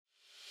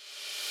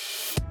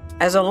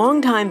As a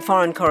longtime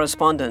foreign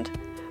correspondent,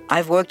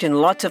 I've worked in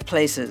lots of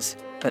places,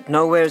 but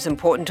nowhere as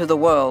important to the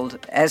world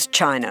as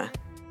China.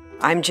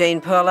 I'm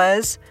Jane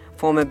Perlez,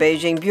 former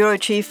Beijing bureau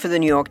chief for the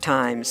New York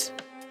Times.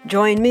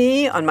 Join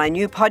me on my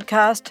new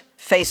podcast,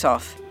 Face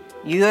Off,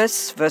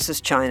 U.S.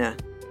 versus China,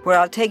 where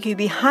I'll take you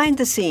behind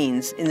the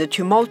scenes in the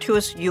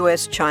tumultuous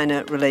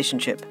U.S.-China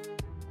relationship.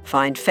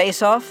 Find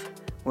Face Off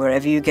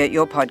wherever you get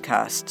your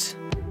podcasts.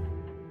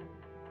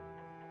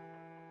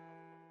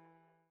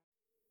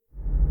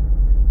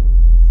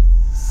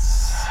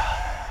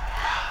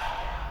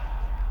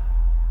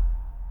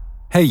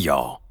 Hey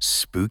y'all,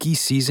 spooky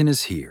season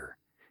is here.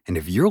 And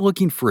if you're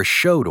looking for a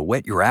show to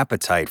whet your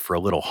appetite for a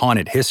little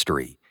haunted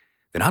history,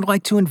 then I'd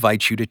like to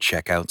invite you to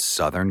check out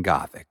Southern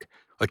Gothic,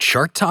 a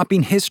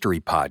chart-topping history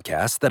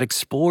podcast that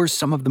explores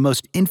some of the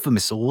most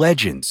infamous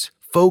legends,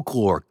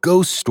 folklore,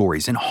 ghost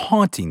stories, and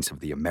hauntings of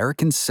the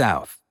American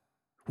South.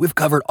 We've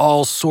covered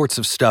all sorts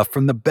of stuff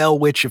from the Bell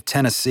Witch of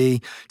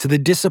Tennessee to the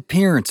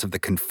disappearance of the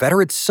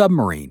Confederate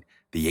submarine,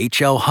 the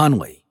H.L.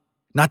 Hunley.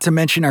 Not to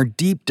mention our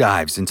deep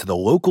dives into the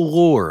local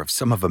lore of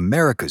some of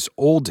America's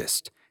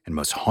oldest and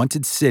most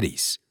haunted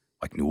cities,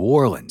 like New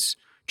Orleans,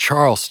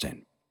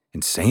 Charleston,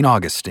 and St.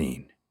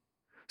 Augustine.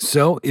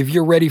 So, if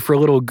you're ready for a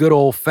little good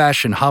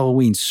old-fashioned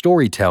Halloween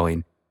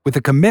storytelling with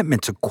a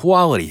commitment to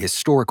quality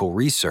historical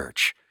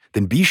research,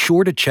 then be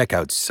sure to check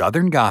out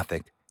Southern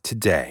Gothic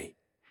today.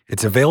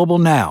 It's available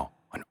now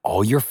on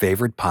all your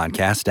favorite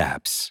podcast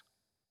apps.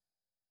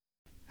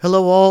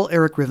 Hello all,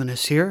 Eric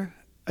Rivenis here.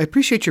 I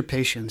appreciate your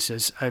patience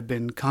as I've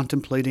been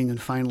contemplating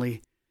and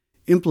finally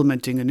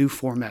implementing a new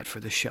format for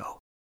the show,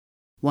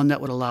 one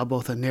that would allow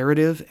both a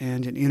narrative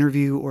and an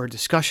interview or a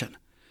discussion.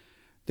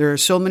 There are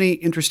so many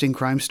interesting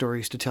crime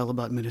stories to tell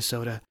about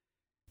Minnesota,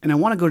 and I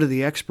want to go to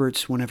the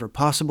experts whenever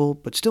possible,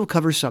 but still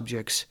cover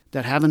subjects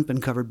that haven't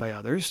been covered by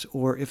others,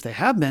 or if they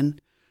have been,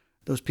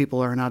 those people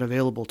are not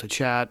available to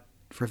chat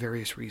for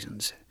various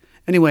reasons.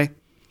 Anyway,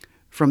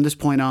 from this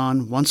point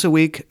on, once a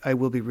week, I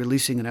will be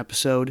releasing an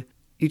episode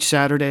each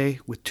Saturday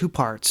with two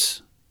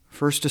parts.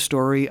 First, a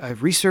story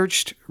I've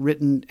researched,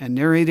 written, and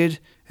narrated,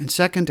 and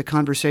second, a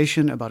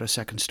conversation about a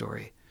second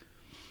story.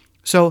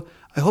 So,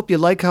 I hope you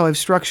like how I've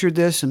structured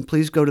this, and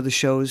please go to the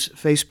show's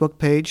Facebook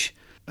page,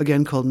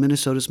 again called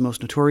Minnesota's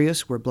Most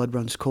Notorious, where blood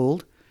runs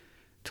cold,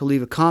 to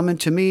leave a comment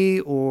to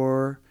me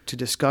or to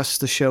discuss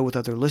the show with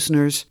other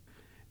listeners,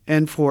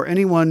 and for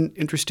anyone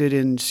interested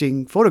in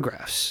seeing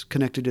photographs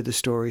connected to the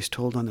stories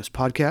told on this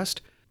podcast.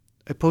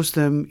 I post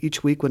them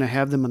each week when I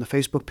have them on the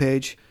Facebook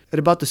page at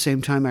about the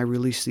same time I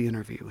release the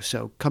interview,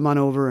 so come on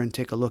over and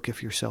take a look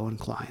if you're so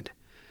inclined.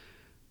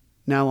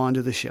 Now on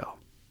to the show.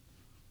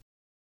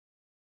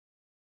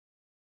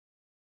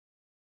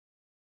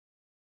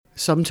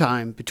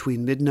 Sometime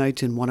between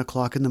midnight and 1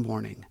 o'clock in the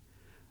morning,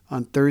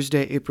 on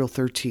Thursday, April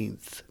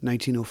 13th,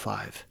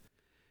 1905,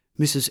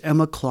 Mrs.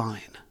 Emma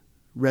Klein,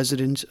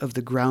 resident of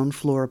the ground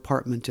floor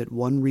apartment at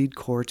 1 Reed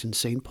Court in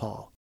St.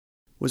 Paul,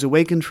 was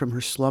awakened from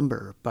her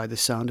slumber by the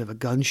sound of a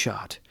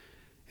gunshot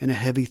and a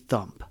heavy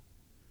thump.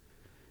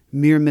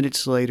 Mere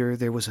minutes later,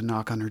 there was a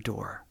knock on her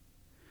door.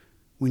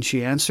 When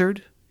she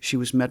answered, she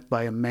was met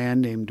by a man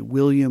named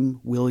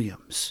William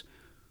Williams,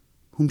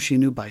 whom she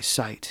knew by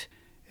sight,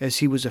 as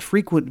he was a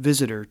frequent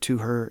visitor to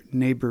her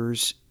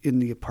neighbors in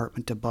the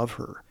apartment above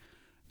her,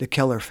 the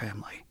Keller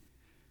family.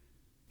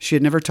 She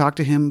had never talked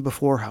to him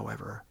before,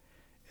 however,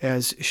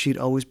 as she'd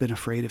always been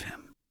afraid of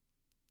him.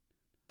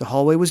 The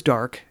hallway was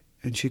dark,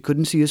 and she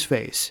couldn't see his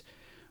face,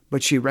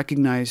 but she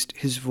recognized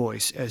his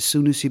voice as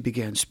soon as he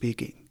began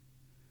speaking.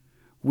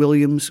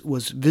 Williams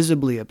was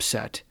visibly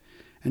upset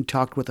and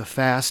talked with a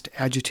fast,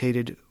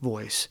 agitated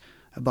voice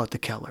about the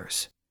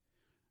Kellers.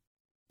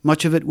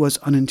 Much of it was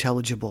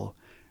unintelligible,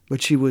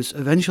 but she was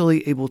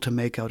eventually able to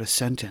make out a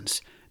sentence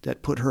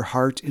that put her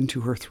heart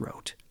into her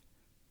throat.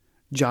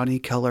 Johnny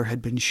Keller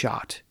had been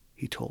shot,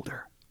 he told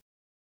her.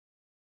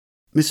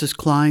 Mrs.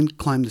 Klein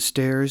climbed the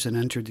stairs and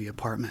entered the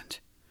apartment.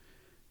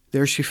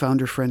 There she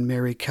found her friend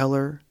Mary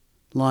Keller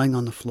lying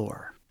on the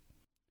floor.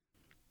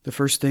 The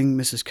first thing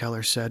Mrs.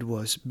 Keller said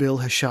was, "Bill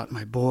has shot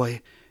my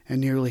boy and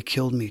nearly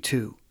killed me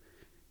too.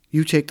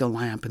 You take the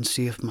lamp and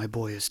see if my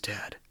boy is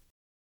dead."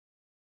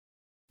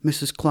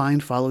 Mrs. Klein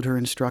followed her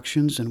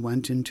instructions and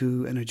went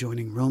into an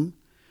adjoining room,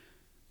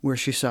 where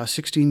she saw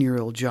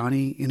 16-year-old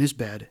Johnny in his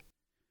bed,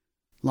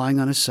 lying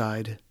on his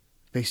side,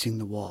 facing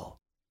the wall.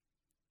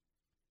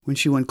 When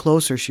she went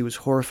closer, she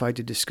was horrified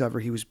to discover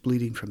he was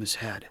bleeding from his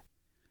head.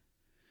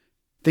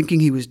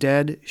 Thinking he was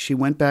dead, she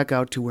went back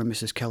out to where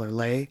Mrs. Keller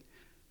lay,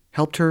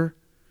 helped her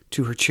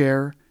to her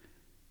chair,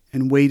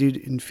 and waited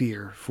in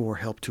fear for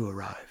help to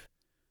arrive.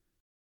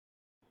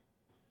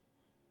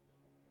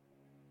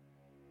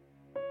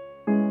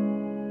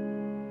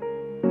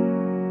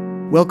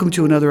 Welcome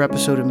to another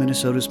episode of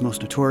Minnesota's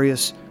Most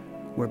Notorious,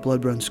 where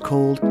blood runs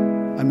cold.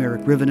 I'm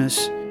Eric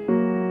Rivenis.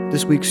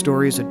 This week's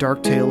story is a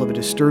dark tale of a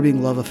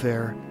disturbing love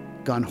affair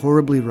gone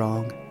horribly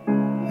wrong,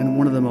 and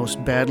one of the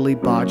most badly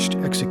botched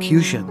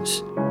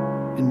executions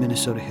in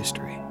Minnesota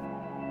history.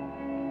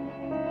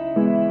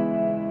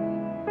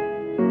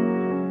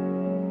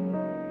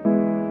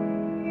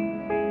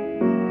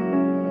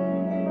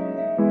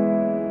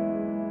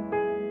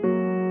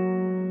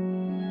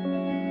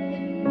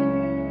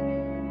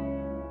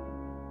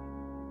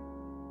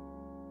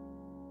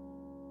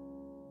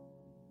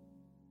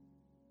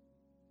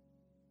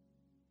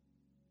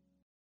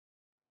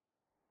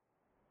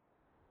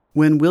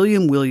 When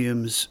William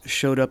Williams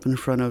showed up in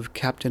front of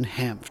Captain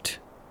Hanft,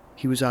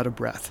 he was out of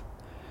breath,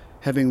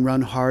 having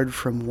run hard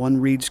from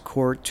One Reed's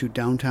Court to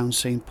downtown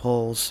St.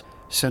 Paul's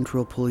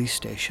Central Police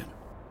Station.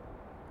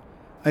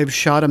 "I've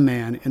shot a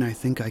man and I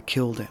think I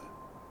killed him.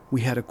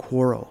 We had a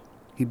quarrel,"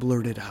 he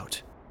blurted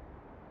out.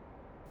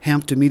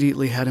 Hanft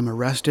immediately had him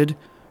arrested,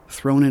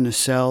 thrown in a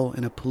cell,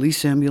 and a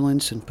police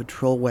ambulance and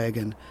patrol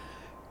wagon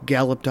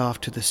galloped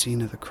off to the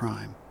scene of the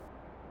crime.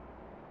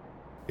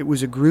 It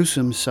was a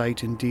gruesome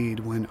sight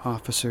indeed when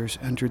officers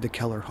entered the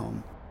Keller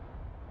home.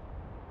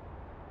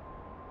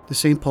 The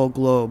St. Paul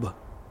Globe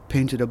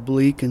painted a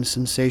bleak and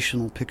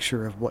sensational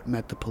picture of what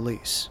met the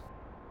police.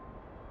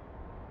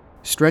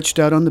 Stretched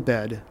out on the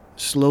bed,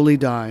 slowly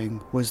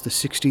dying, was the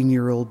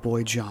 16-year-old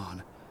boy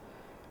John,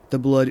 the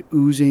blood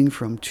oozing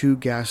from 2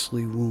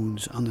 ghastly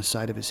wounds on the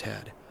side of his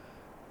head.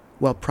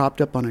 While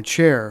propped up on a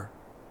chair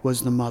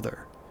was the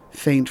mother,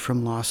 faint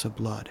from loss of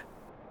blood.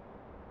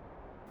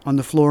 On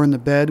the floor in the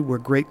bed were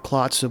great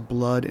clots of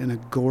blood, and a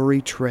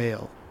gory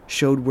trail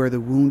showed where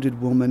the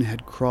wounded woman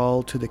had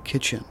crawled to the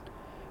kitchen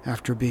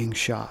after being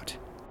shot.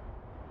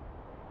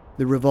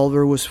 The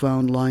revolver was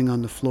found lying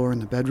on the floor in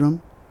the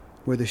bedroom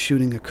where the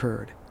shooting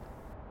occurred.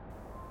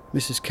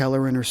 Mrs.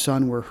 Keller and her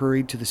son were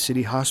hurried to the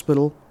city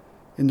hospital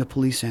in the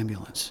police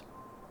ambulance.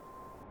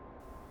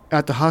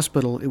 At the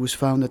hospital, it was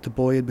found that the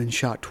boy had been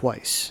shot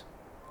twice,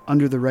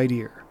 under the right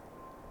ear,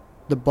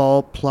 the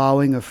ball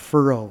plowing a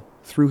furrow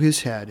through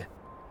his head,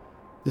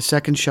 the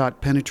second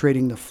shot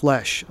penetrating the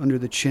flesh under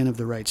the chin of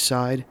the right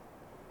side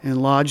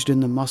and lodged in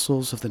the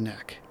muscles of the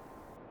neck.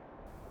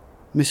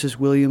 Mrs.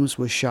 Williams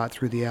was shot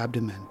through the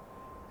abdomen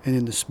and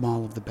in the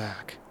small of the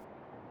back.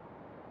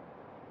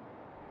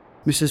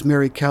 Mrs.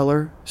 Mary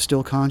Keller,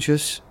 still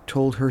conscious,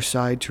 told her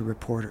side to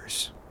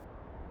reporters.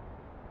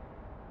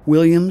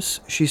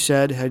 Williams, she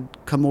said, had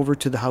come over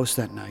to the house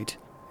that night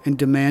and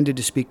demanded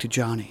to speak to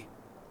Johnny.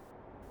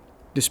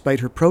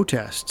 Despite her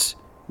protests,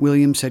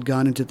 Williams had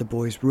gone into the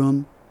boy's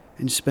room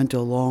and spent a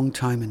long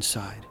time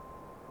inside.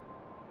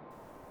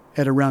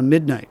 At around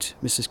midnight,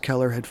 Mrs.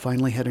 Keller had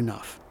finally had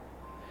enough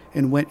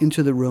and went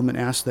into the room and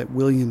asked that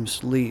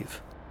Williams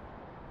leave.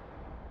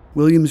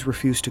 Williams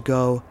refused to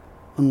go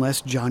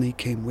unless Johnny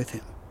came with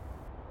him.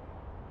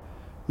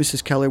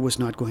 Mrs. Keller was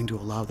not going to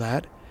allow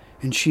that,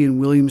 and she and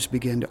Williams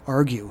began to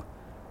argue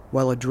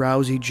while a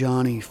drowsy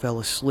Johnny fell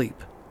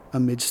asleep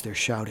amidst their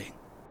shouting.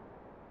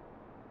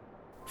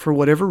 For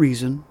whatever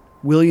reason,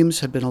 Williams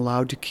had been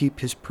allowed to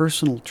keep his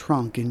personal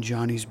trunk in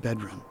Johnny's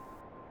bedroom,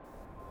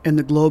 and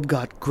the Globe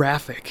got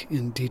graphic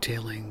in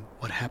detailing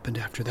what happened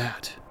after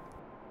that.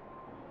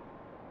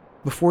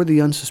 Before the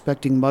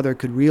unsuspecting mother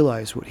could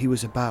realize what he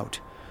was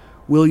about,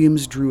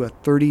 Williams drew a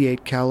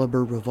 .38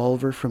 caliber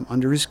revolver from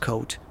under his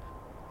coat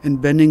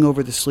and, bending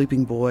over the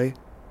sleeping boy,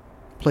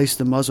 placed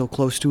the muzzle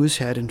close to his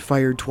head and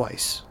fired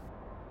twice.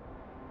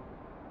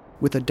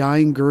 With a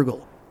dying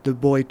gurgle, the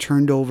boy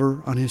turned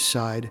over on his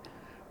side,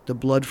 the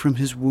blood from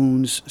his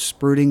wounds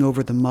spurting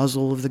over the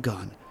muzzle of the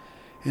gun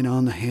and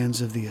on the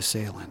hands of the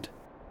assailant.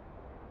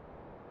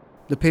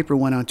 The paper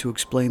went on to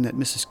explain that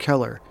Mrs.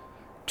 Keller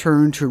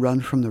turned to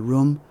run from the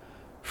room,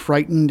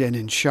 frightened and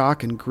in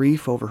shock and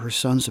grief over her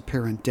son's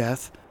apparent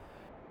death,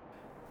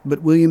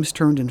 but Williams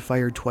turned and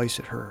fired twice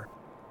at her.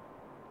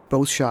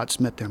 Both shots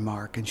met their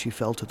mark and she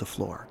fell to the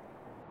floor.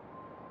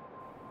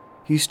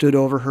 He stood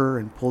over her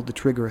and pulled the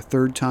trigger a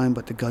third time,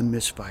 but the gun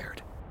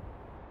misfired.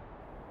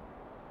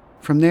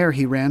 From there,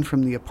 he ran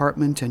from the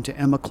apartment and to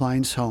Emma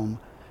Klein's home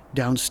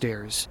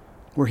downstairs,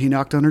 where he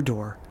knocked on her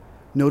door,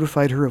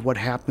 notified her of what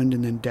happened,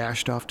 and then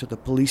dashed off to the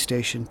police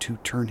station to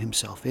turn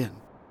himself in.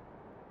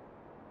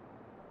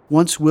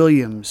 Once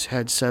Williams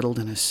had settled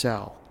in his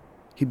cell,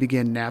 he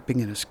began napping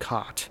in his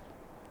cot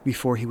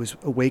before he was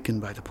awakened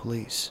by the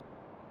police.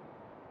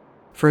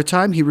 For a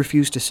time, he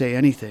refused to say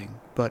anything,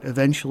 but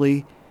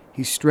eventually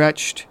he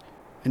stretched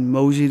and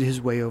moseyed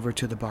his way over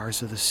to the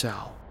bars of the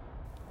cell,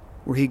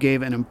 where he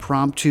gave an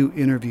impromptu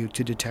interview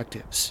to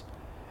detectives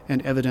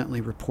and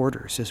evidently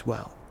reporters as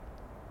well.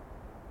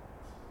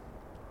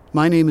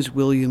 "My name is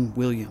William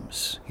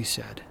Williams," he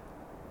said,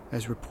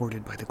 as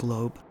reported by the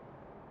Globe,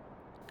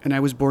 "and I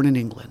was born in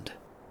England.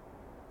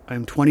 I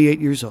am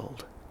 28 years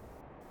old.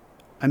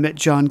 I met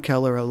John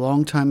Keller a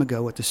long time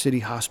ago at the city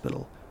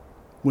hospital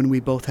when we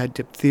both had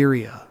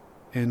diphtheria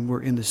and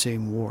were in the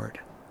same ward.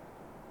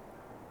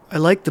 I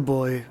liked the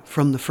boy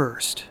from the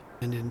first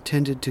and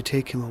intended to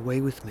take him away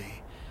with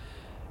me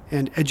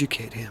and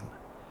educate him,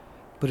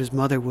 but his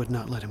mother would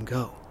not let him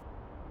go.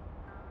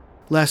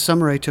 Last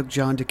summer I took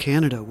John to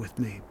Canada with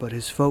me, but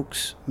his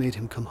folks made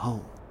him come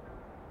home.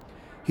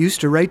 He used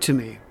to write to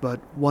me,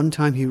 but one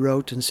time he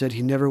wrote and said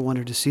he never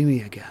wanted to see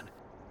me again.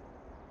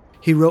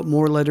 He wrote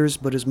more letters,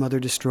 but his mother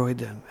destroyed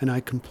them, and I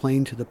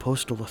complained to the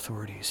postal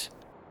authorities.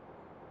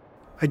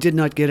 I did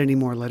not get any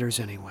more letters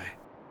anyway.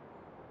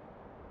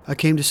 I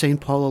came to St.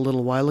 Paul a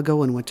little while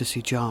ago and went to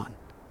see John.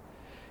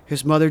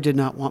 His mother did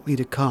not want me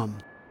to come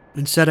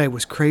and said I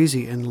was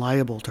crazy and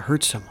liable to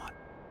hurt someone.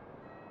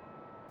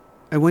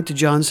 I went to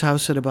John's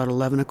house at about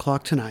 11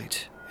 o'clock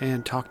tonight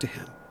and talked to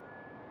him.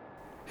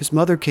 His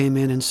mother came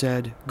in and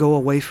said, "Go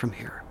away from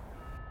here."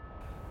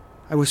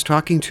 I was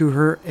talking to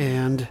her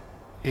and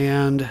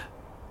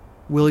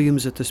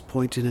Williams at this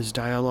point in his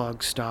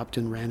dialogue stopped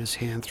and ran his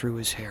hand through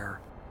his hair.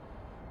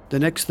 "The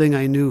next thing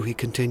I knew," he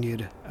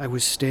continued, "I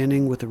was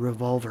standing with a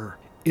revolver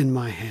in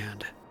my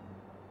hand.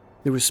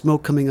 There was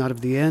smoke coming out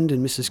of the end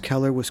and Mrs.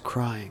 Keller was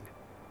crying.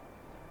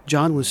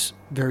 John was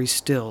very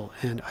still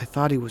and I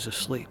thought he was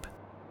asleep.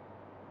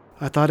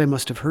 I thought I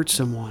must have hurt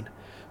someone,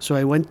 so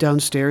I went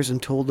downstairs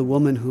and told the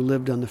woman who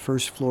lived on the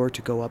first floor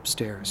to go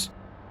upstairs.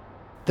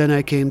 Then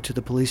I came to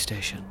the police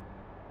station.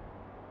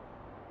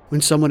 When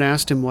someone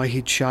asked him why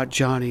he'd shot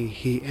Johnny,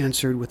 he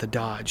answered with a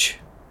dodge.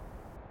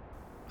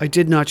 'I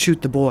did not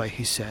shoot the boy,'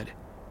 he said.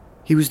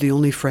 'He was the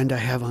only friend I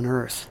have on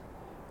earth.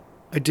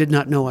 I did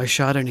not know I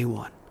shot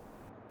anyone.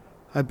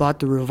 I bought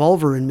the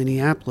revolver in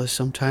Minneapolis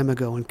some time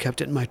ago and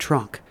kept it in my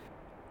trunk.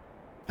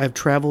 I have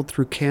traveled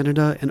through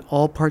Canada and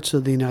all parts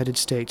of the United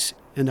States,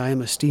 and I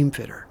am a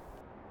steamfitter.'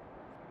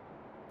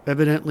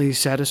 Evidently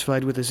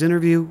satisfied with his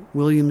interview,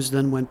 Williams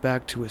then went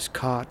back to his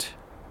cot,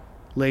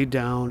 laid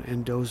down,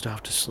 and dozed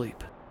off to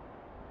sleep.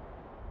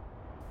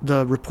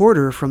 The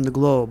reporter from the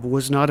Globe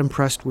was not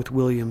impressed with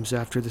Williams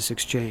after this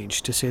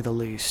exchange, to say the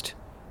least,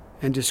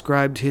 and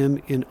described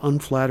him in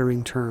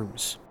unflattering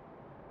terms.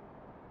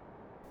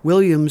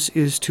 Williams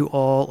is to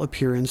all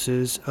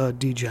appearances a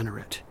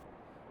degenerate.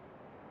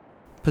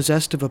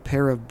 Possessed of a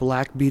pair of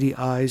black beady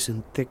eyes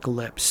and thick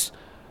lips,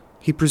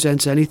 he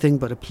presents anything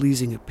but a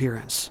pleasing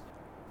appearance,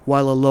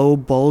 while a low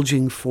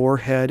bulging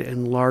forehead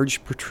and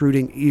large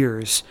protruding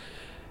ears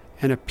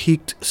and a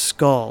peaked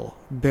skull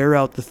bear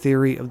out the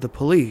theory of the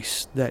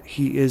police that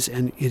he is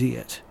an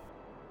idiot.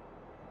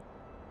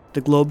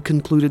 The Globe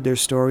concluded their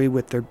story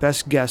with their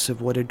best guess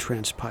of what had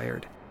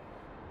transpired.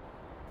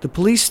 The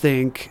police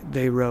think,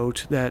 they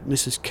wrote, that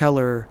Mrs.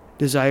 Keller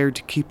desired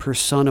to keep her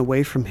son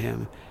away from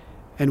him,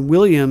 and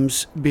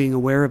Williams, being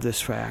aware of this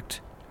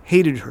fact,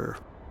 hated her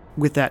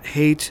with that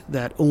hate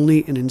that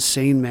only an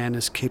insane man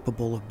is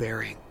capable of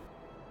bearing.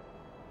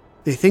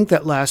 They think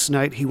that last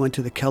night he went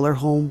to the Keller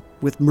home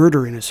with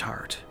murder in his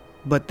heart,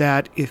 but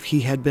that if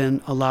he had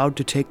been allowed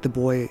to take the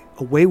boy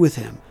away with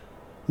him,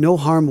 no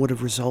harm would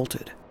have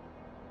resulted.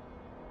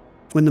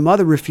 When the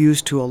mother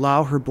refused to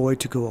allow her boy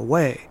to go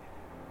away,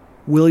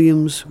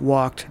 Williams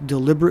walked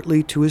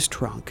deliberately to his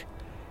trunk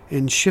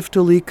and,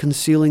 shiftily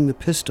concealing the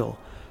pistol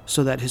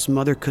so that his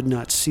mother could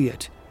not see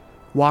it,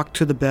 walked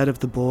to the bed of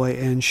the boy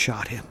and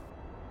shot him.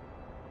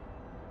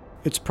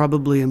 It's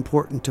probably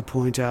important to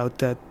point out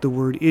that the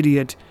word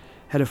idiot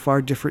had a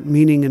far different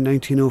meaning in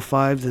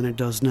 1905 than it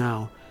does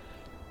now.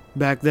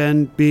 Back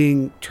then,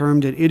 being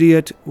termed an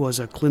idiot was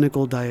a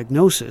clinical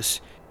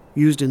diagnosis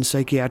used in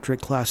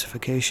psychiatric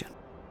classification.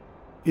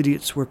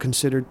 Idiots were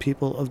considered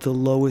people of the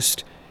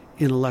lowest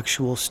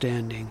intellectual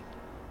standing,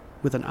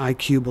 with an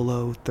IQ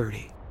below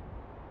 30.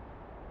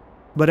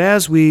 But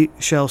as we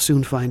shall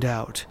soon find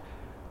out,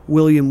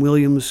 William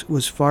Williams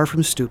was far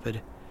from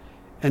stupid,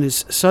 and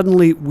his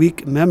suddenly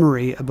weak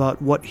memory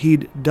about what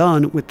he'd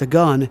done with the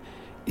gun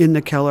in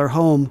the Keller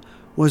home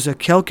was a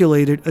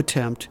calculated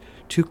attempt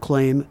to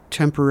claim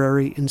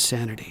temporary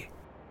insanity.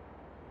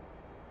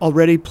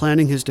 Already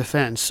planning his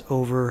defense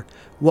over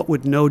what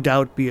would no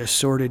doubt be a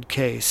sordid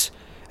case,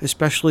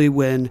 especially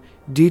when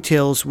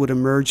details would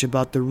emerge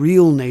about the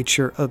real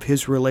nature of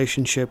his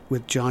relationship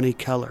with Johnny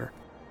Keller,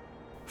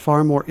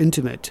 far more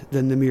intimate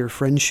than the mere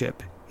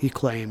friendship he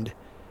claimed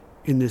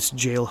in this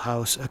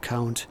jailhouse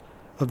account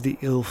of the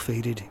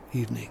ill-fated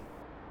evening.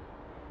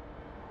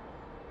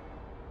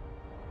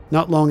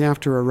 Not long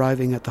after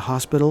arriving at the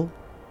hospital,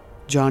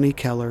 Johnny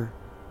Keller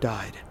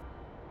died.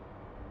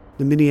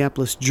 The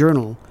Minneapolis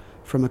Journal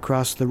from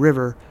across the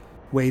river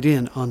weighed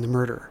in on the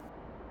murder.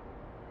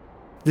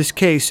 This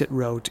case, it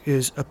wrote,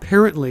 is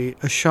apparently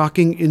a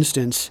shocking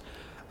instance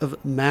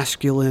of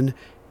masculine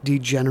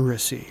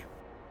degeneracy,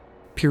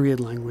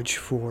 period language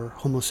for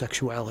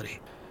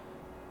homosexuality,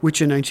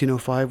 which in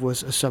 1905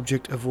 was a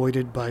subject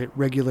avoided by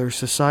regular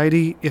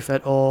society, if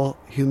at all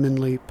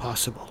humanly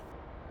possible.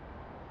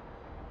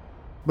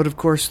 But of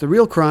course, the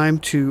real crime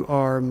to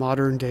our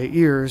modern-day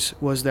ears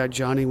was that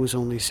Johnny was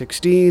only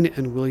 16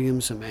 and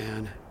Williams a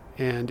man,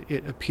 and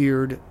it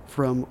appeared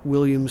from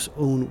Williams'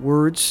 own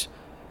words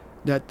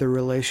that the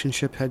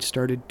relationship had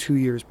started 2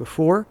 years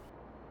before,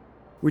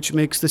 which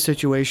makes the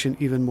situation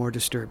even more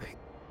disturbing.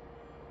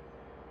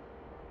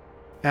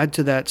 Add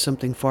to that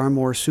something far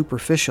more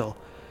superficial,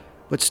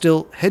 but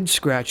still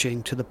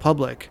head-scratching to the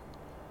public,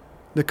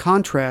 the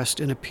contrast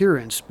in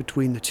appearance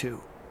between the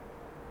two,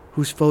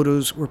 whose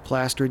photos were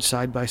plastered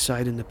side by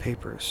side in the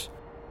papers.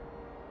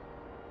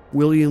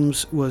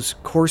 Williams was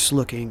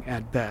coarse-looking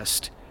at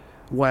best,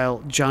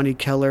 while Johnny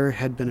Keller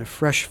had been a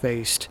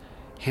fresh-faced,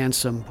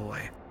 handsome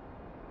boy.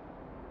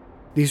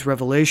 These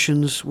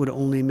revelations would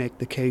only make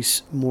the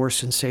case more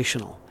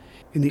sensational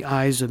in the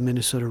eyes of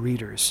Minnesota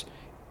readers,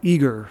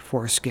 eager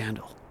for a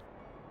scandal.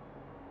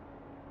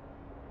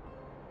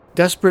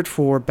 Desperate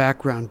for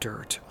background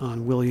dirt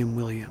on William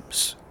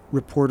Williams,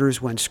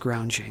 reporters went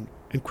scrounging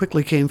and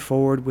quickly came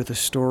forward with a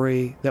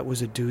story that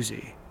was a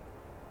doozy.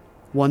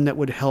 one that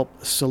would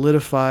help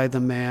solidify the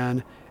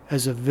man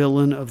as a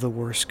villain of the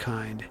worst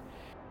kind.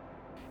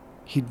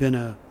 He'd been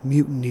a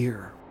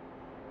mutineer.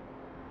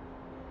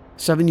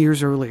 7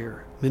 years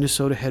earlier,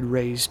 Minnesota had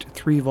raised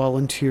 3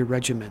 volunteer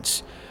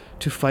regiments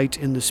to fight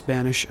in the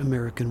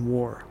Spanish-American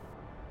War.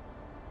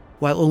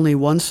 While only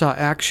one saw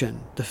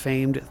action, the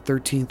famed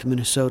 13th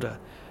Minnesota,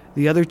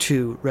 the other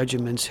 2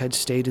 regiments had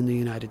stayed in the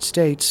United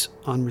States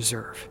on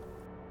reserve.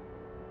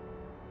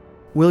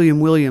 William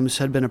Williams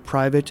had been a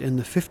private in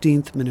the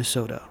 15th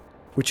Minnesota,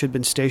 which had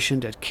been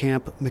stationed at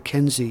Camp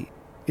Mackenzie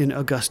in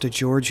Augusta,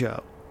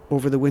 Georgia,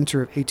 over the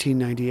winter of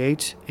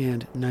 1898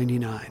 and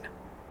 99.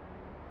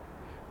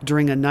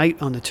 During a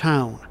night on the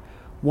town,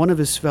 one of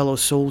his fellow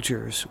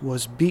soldiers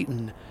was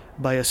beaten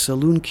by a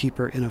saloon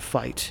keeper in a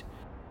fight.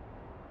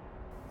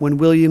 When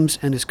Williams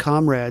and his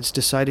comrades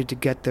decided to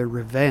get their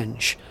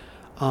revenge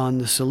on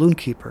the saloon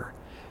keeper,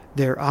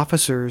 their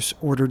officers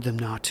ordered them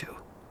not to.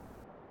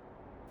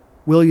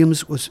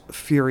 Williams was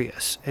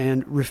furious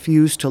and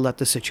refused to let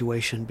the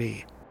situation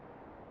be.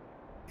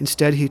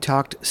 Instead, he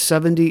talked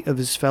 70 of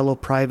his fellow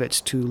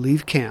privates to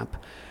leave camp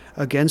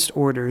against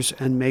orders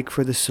and make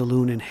for the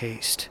saloon in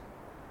haste.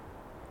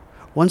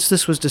 Once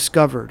this was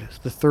discovered,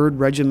 the 3rd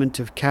Regiment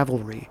of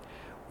Cavalry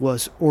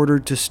was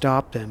ordered to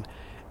stop them,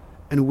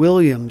 and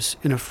Williams,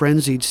 in a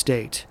frenzied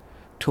state,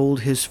 told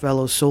his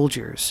fellow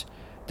soldiers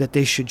that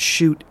they should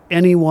shoot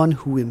anyone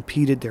who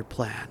impeded their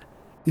plan,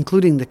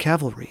 including the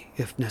cavalry,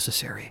 if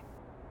necessary.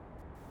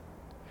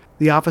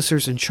 The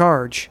officers in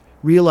charge,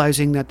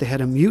 realizing that they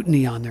had a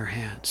mutiny on their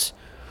hands,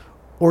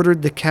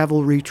 ordered the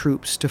cavalry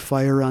troops to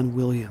fire on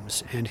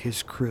Williams and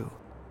his crew.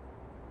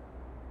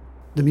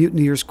 The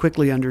mutineers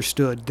quickly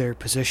understood their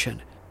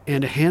position,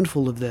 and a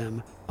handful of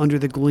them, under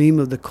the gleam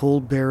of the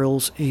cold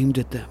barrels aimed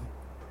at them,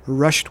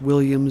 rushed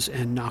Williams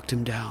and knocked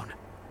him down.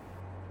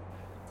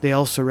 They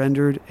all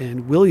surrendered,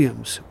 and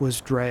Williams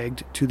was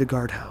dragged to the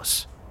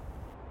guardhouse.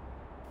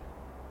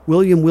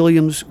 William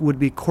Williams would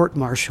be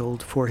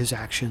court-martialed for his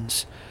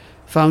actions,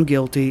 found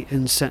guilty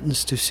and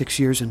sentenced to 6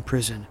 years in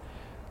prison,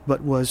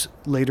 but was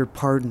later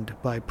pardoned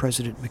by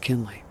President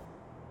McKinley.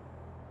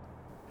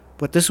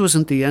 But this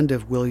wasn't the end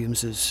of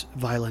Williams's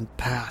violent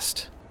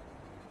past.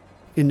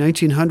 In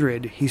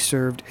 1900, he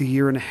served a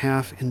year and a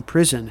half in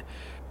prison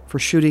for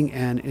shooting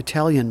an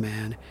Italian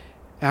man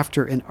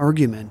after an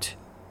argument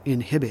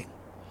in Hibbing.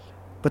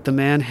 But the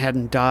man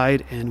hadn't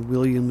died, and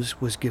Williams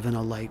was given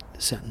a light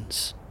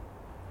sentence.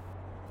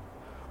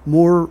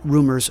 More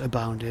rumors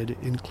abounded,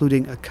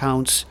 including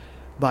accounts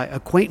by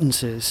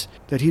acquaintances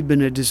that he'd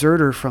been a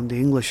deserter from the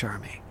English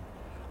army,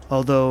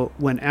 although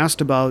when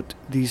asked about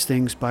these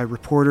things by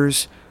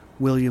reporters,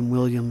 William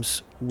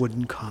Williams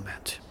wouldn't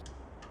comment.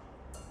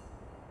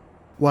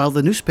 While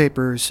the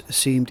newspapers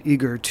seemed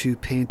eager to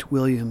paint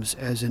Williams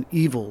as an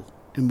evil,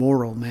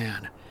 immoral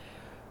man,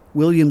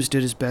 Williams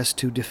did his best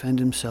to defend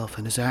himself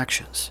and his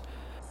actions.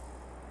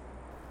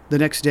 The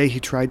next day he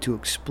tried to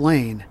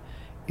explain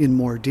in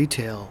more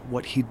detail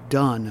what he'd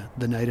done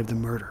the night of the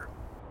murder.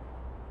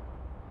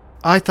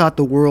 "I thought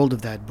the world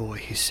of that boy,"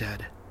 he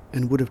said,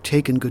 "and would have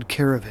taken good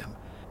care of him,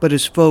 but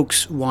his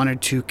folks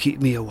wanted to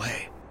keep me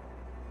away.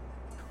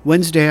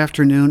 Wednesday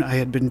afternoon I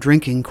had been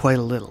drinking quite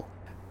a little,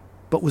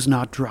 but was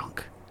not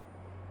drunk.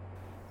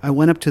 I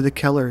went up to the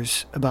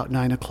Kellers about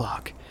 9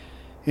 o'clock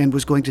and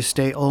was going to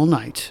stay all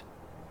night,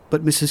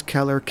 but Mrs.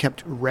 Keller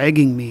kept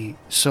ragging me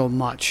so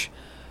much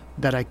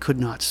that I could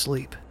not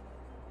sleep.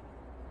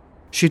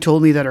 She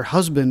told me that her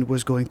husband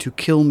was going to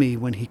kill me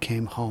when he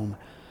came home,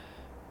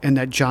 and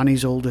that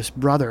Johnny's oldest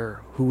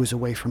brother, who was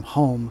away from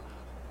home,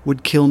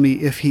 would kill me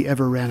if he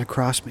ever ran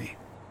across me.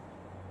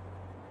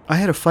 I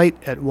had a fight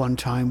at one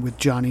time with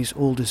Johnny's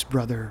oldest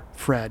brother,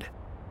 Fred.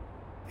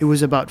 It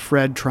was about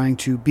Fred trying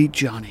to beat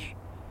Johnny.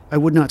 I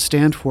would not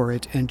stand for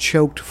it and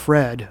choked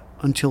Fred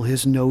until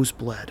his nose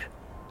bled.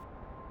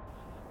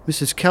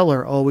 Mrs.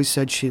 Keller always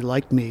said she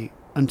liked me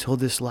until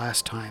this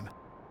last time,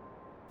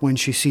 when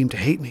she seemed to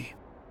hate me."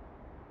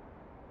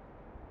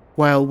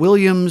 While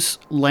Williams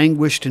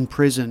languished in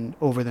prison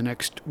over the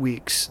next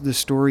weeks, the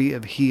story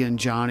of he and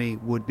Johnny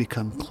would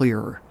become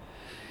clearer,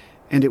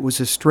 and it was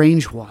a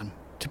strange one,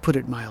 to put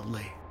it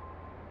mildly.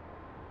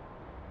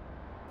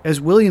 As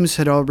Williams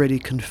had already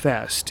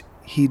confessed,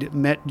 he'd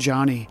met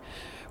Johnny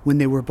when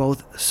they were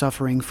both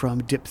suffering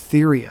from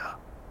diphtheria,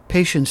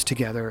 patients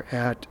together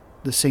at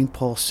the St.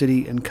 Paul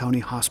City and County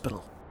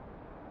Hospital.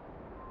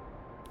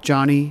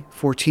 Johnny,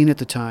 14 at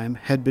the time,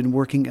 had been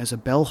working as a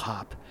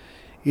bellhop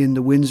in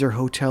the Windsor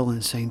Hotel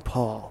in St.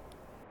 Paul.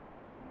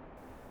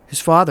 His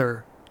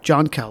father,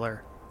 John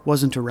Keller,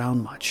 wasn't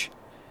around much.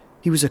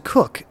 He was a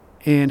cook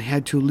and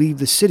had to leave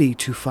the city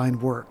to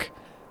find work,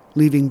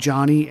 leaving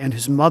Johnny and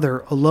his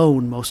mother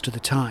alone most of the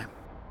time.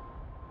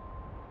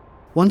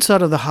 Once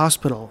out of the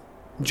hospital,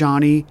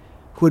 Johnny,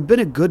 who had been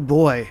a good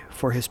boy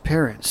for his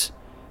parents,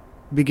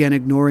 began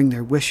ignoring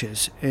their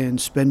wishes and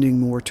spending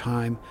more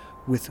time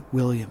with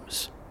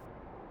Williams.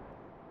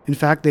 In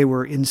fact, they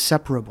were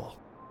inseparable,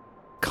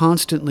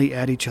 constantly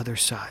at each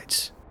other's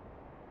sides.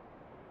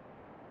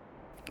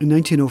 In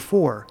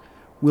 1904,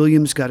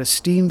 Williams got a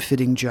steam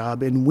fitting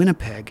job in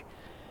Winnipeg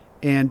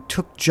and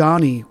took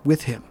Johnny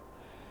with him,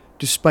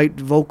 despite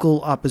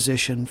vocal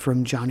opposition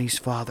from Johnny's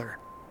father.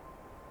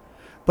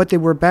 But they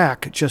were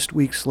back just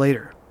weeks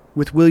later,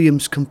 with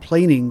Williams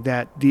complaining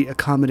that the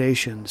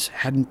accommodations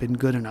hadn't been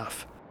good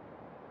enough.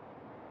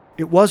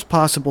 It was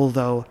possible,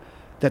 though,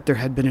 that there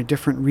had been a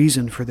different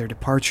reason for their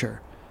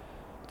departure.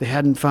 They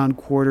hadn't found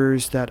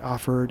quarters that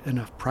offered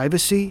enough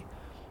privacy,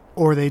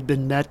 or they'd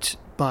been met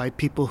by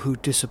people who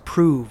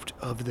disapproved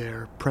of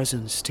their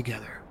presence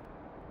together.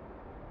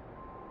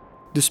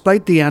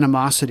 Despite the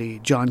animosity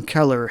John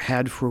Keller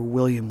had for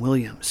William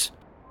Williams,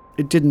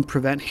 it didn't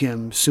prevent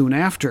him soon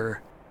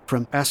after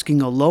from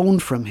asking a loan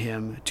from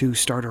him to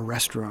start a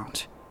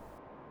restaurant.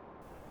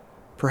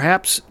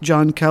 Perhaps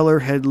John Keller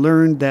had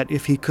learned that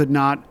if he could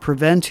not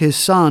prevent his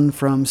son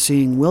from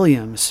seeing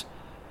Williams,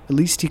 at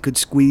least he could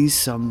squeeze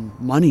some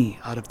money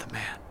out of the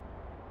man.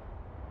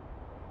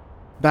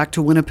 Back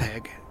to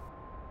Winnipeg,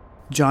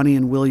 Johnny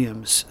and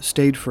Williams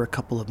stayed for a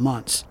couple of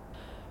months,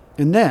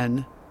 and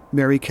then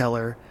Mary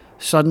Keller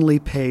suddenly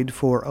paid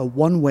for a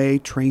one-way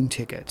train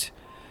ticket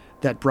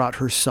that brought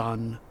her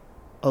son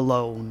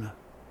alone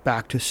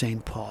back to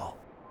St. Paul.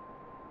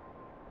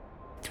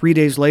 3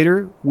 days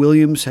later,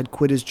 Williams had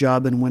quit his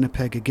job in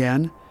Winnipeg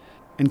again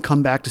and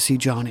come back to see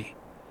Johnny,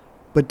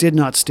 but did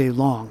not stay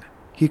long.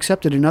 He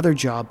accepted another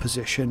job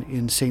position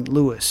in St.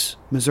 Louis,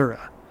 Missouri,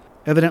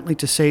 evidently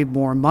to save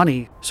more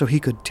money so he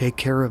could take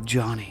care of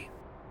Johnny.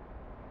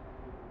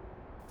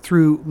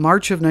 Through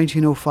March of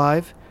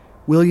 1905,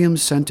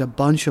 Williams sent a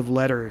bunch of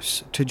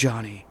letters to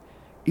Johnny,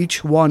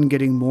 each one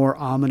getting more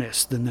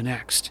ominous than the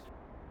next.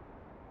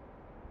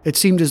 It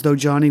seemed as though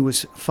Johnny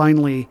was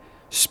finally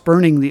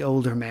spurning the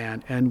older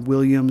man, and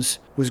Williams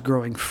was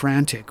growing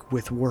frantic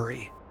with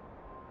worry.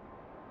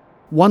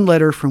 One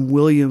letter from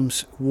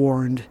Williams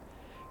warned,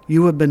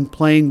 "You have been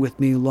playing with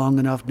me long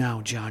enough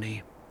now,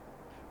 Johnny.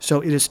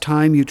 So it is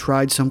time you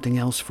tried something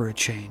else for a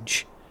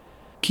change.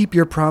 Keep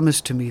your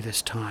promise to me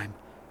this time,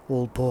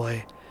 old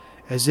boy,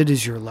 as it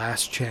is your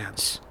last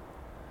chance."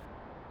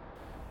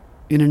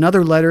 In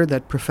another letter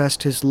that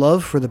professed his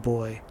love for the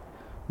boy,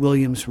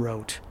 Williams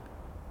wrote,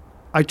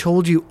 "I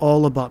told you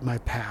all about my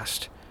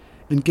past,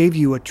 and gave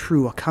you a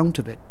true account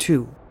of it,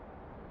 too.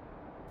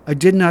 I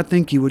did not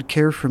think you would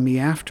care for me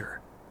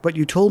after, but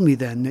you told me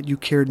then that you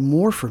cared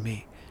more for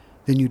me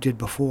than you did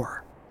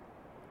before."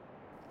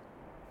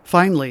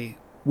 Finally,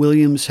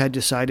 Williams had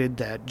decided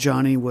that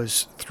Johnny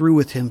was through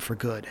with him for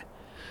good,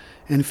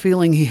 and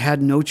feeling he had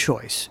no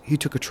choice, he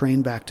took a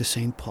train back to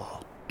St.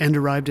 Paul and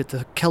arrived at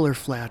the Keller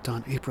flat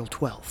on April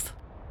 12th,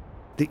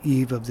 the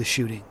eve of the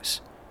shootings.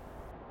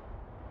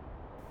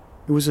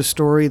 It was a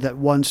story that,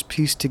 once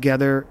pieced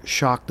together,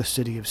 shocked the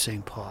city of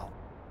St. Paul.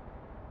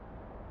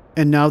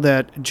 And now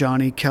that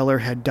Johnny Keller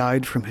had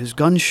died from his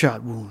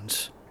gunshot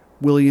wounds,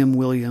 William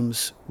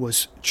Williams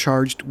was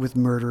charged with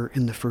murder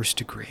in the first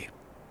degree,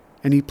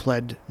 and he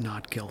pled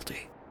not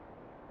guilty.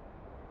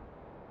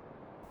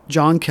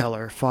 John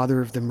Keller,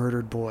 father of the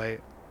murdered boy,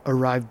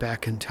 arrived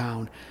back in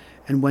town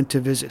and went to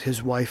visit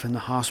his wife in the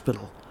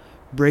hospital,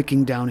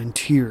 breaking down in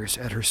tears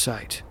at her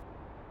sight.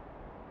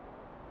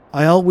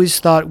 "I always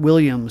thought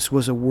Williams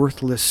was a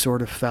worthless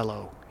sort of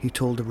fellow," he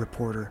told a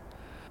reporter,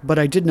 "but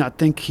I did not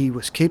think he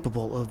was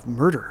capable of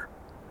murder.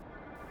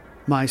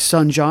 My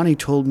son Johnny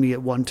told me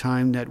at one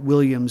time that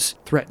Williams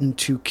threatened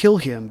to kill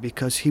him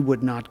because he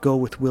would not go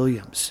with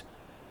Williams,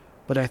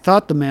 but I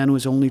thought the man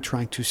was only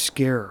trying to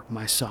scare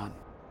my son."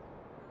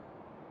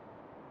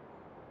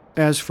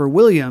 As for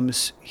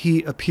Williams,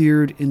 he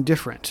appeared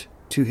indifferent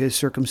to his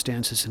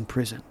circumstances in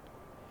prison,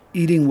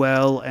 eating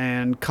well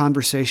and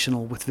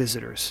conversational with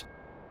visitors.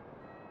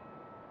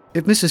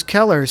 "If Mrs.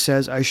 Keller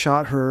says I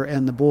shot her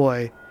and the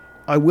boy,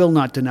 I will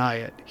not deny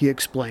it," he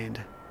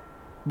explained.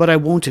 "But I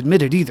won't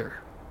admit it either.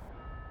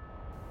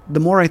 The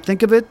more I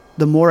think of it,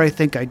 the more I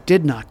think I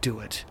did not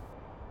do it.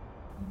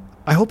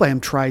 I hope I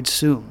am tried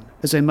soon,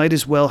 as I might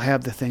as well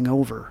have the thing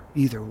over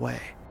either way."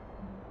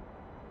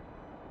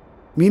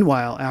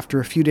 Meanwhile, after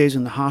a few days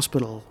in the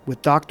hospital,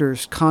 with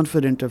doctors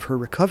confident of her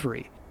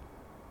recovery,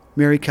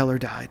 Mary Keller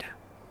died,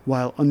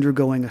 while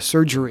undergoing a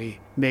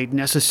surgery made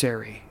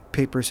necessary,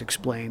 papers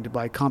explained,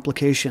 by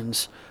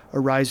complications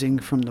arising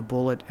from the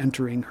bullet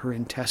entering her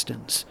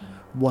intestines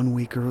 1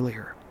 week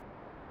earlier.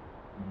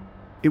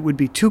 It would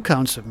be 2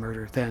 counts of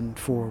murder then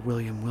for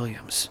William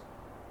Williams.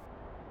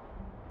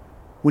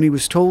 When he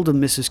was told of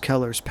Mrs.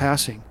 Keller's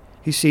passing,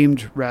 he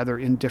seemed rather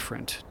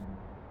indifferent.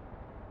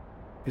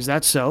 "Is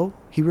that so?"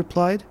 he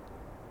replied.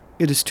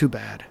 "It is too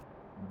bad.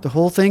 The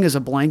whole thing is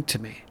a blank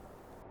to me.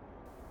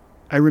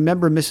 I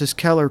remember Mrs.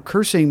 Keller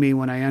cursing me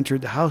when I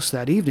entered the house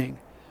that evening,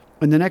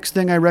 and the next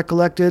thing I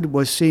recollected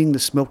was seeing the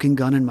smoking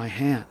gun in my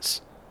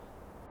hands.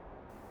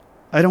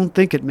 I don't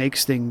think it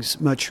makes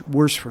things much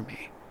worse for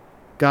me.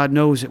 God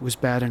knows it was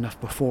bad enough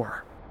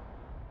before."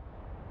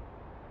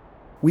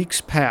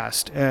 Weeks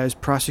passed as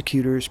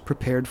prosecutors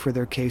prepared for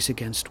their case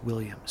against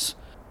Williams,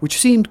 which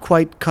seemed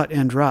quite cut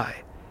and dry.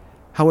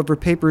 However,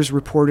 papers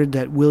reported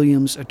that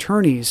Williams'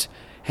 attorneys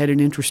had an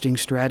interesting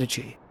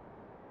strategy.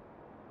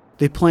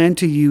 They planned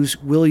to use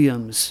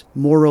Williams'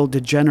 moral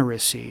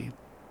degeneracy,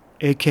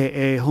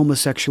 aka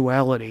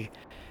homosexuality,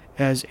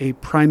 as a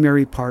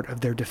primary part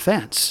of their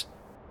defense,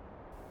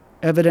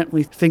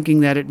 evidently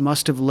thinking that it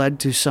must have led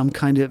to some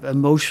kind of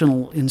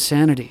emotional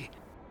insanity.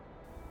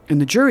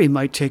 And the jury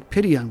might take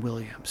pity on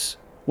Williams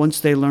once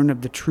they learn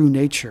of the true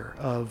nature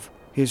of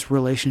his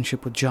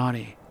relationship with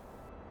Johnny.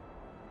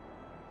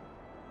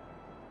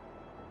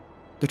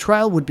 The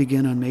trial would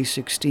begin on May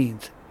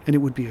 16th, and it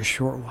would be a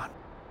short one.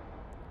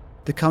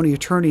 The county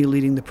attorney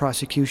leading the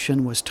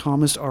prosecution was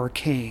Thomas R.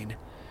 Kane,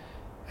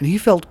 and he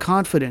felt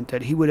confident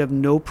that he would have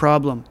no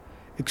problem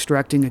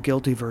extracting a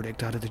guilty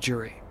verdict out of the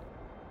jury.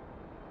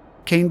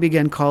 Kane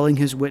began calling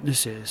his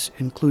witnesses,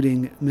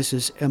 including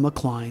Mrs. Emma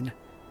Klein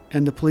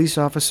and the police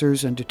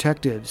officers and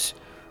detectives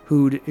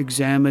who'd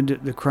examined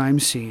the crime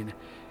scene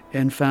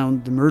and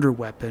found the murder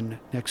weapon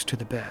next to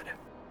the bed.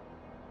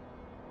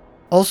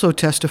 Also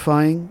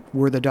testifying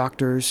were the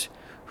doctors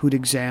who'd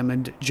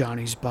examined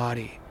Johnny's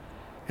body,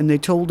 and they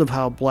told of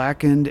how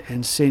blackened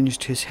and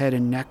singed his head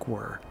and neck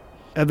were,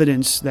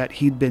 evidence that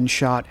he'd been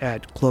shot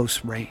at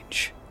close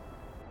range.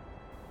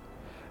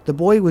 The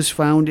boy was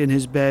found in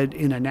his bed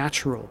in a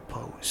natural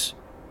pose,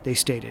 they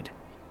stated,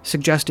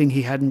 suggesting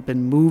he hadn't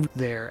been moved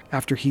there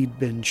after he'd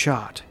been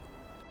shot.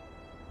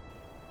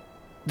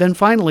 Then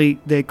finally,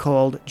 they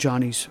called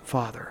Johnny's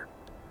father,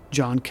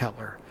 John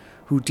Keller,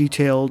 who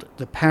detailed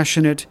the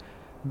passionate,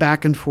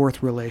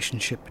 back-and-forth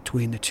relationship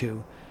between the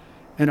two,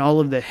 and all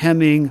of the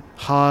hemming,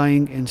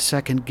 hawing, and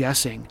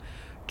second-guessing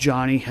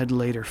Johnny had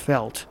later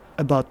felt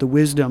about the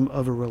wisdom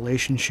of a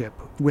relationship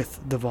with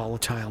the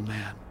volatile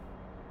man.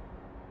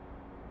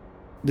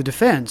 The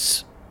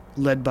defense,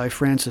 led by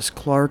Francis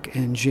Clark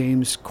and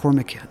James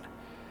Cormican,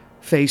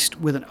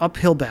 faced with an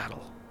uphill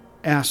battle,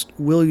 asked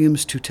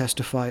Williams to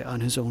testify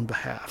on his own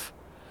behalf.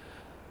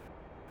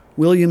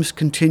 Williams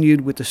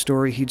continued with the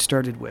story he'd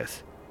started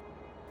with.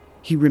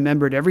 He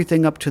remembered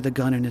everything up to the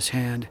gun in his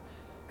hand,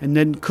 and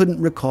then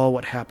couldn't recall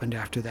what happened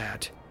after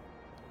that,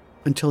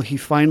 until he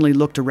finally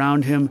looked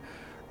around him,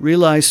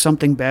 realized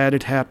something bad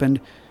had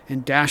happened,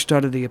 and dashed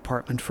out of the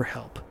apartment for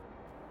help.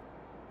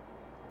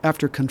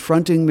 After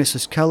confronting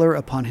Mrs. Keller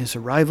upon his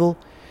arrival,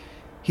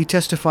 he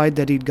testified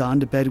that he'd gone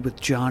to bed with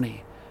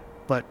Johnny,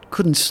 but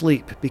couldn't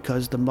sleep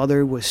because the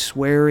mother was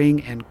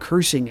swearing and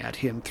cursing at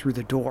him through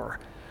the door,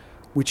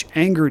 which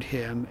angered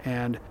him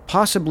and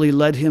possibly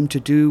led him to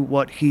do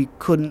what he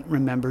couldn't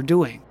remember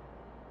doing.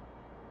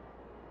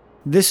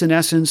 This, in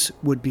essence,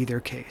 would be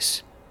their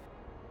case.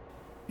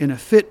 In a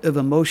fit of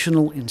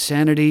emotional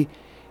insanity,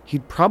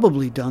 he'd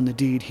probably done the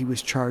deed he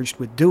was charged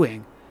with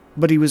doing,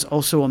 but he was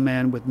also a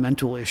man with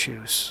mental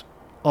issues,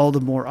 all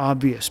the more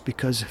obvious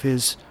because of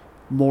his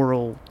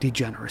moral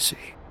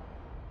degeneracy.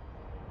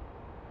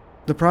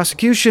 The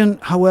prosecution,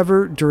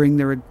 however, during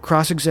their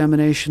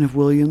cross-examination of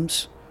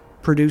Williams,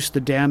 produced the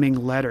damning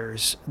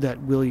letters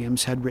that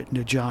Williams had written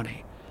to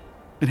Johnny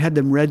and had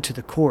them read to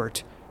the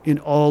court in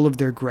all of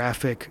their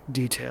graphic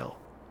detail.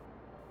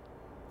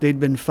 They'd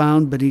been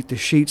found beneath the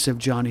sheets of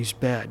Johnny's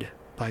bed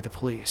by the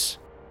police.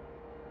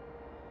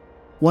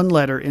 One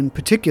letter in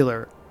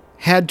particular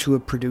had to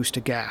have produced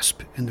a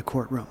gasp in the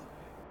courtroom.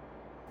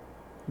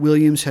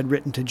 Williams had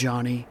written to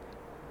Johnny,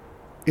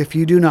 "If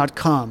you do not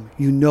come,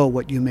 you know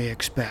what you may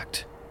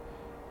expect.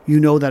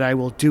 You know that I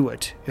will do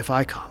it if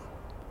I come.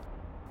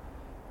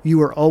 You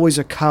are always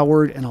a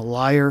coward and a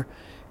liar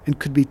and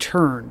could be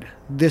turned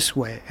this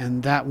way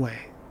and that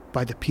way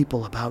by the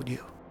people about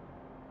you."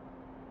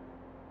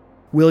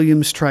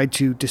 Williams tried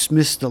to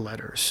dismiss the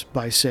letters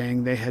by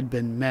saying they had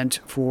been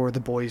meant for the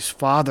boy's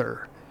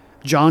father,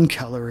 John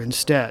Keller,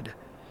 instead,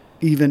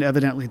 even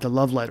evidently the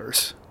love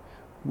letters,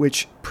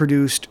 which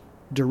produced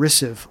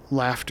derisive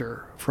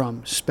laughter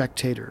from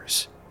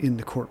spectators in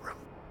the courtroom.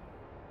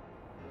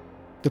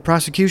 The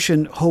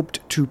prosecution hoped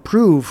to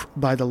prove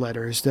by the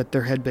letters that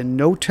there had been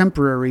no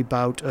temporary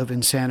bout of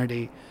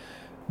insanity,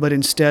 but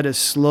instead a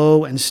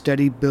slow and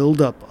steady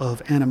buildup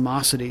of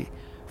animosity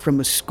from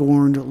a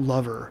scorned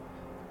lover,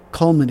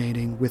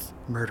 culminating with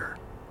murder.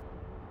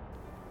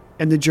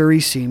 And the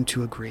jury seemed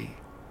to agree.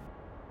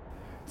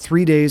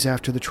 3 days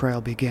after the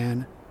trial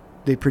began,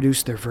 they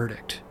produced their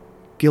verdict,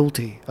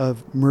 guilty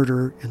of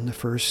murder in the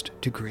first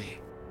degree.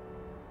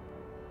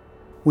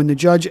 When the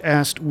judge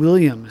asked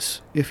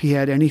Williams if he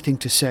had anything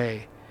to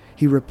say,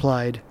 he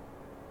replied,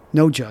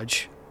 "No,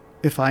 Judge.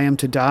 If I am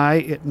to die,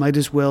 it might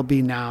as well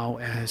be now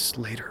as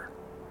later."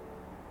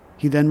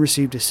 He then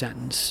received a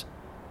sentence.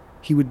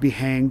 He would be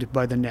hanged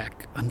by the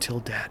neck until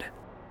dead.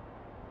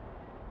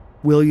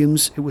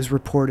 Williams, it was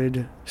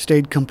reported,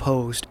 stayed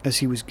composed as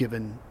he was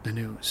given the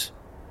news.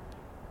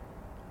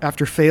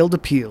 After failed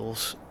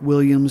appeals,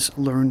 Williams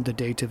learned the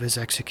date of his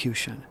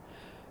execution,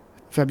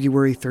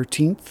 February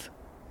 13th,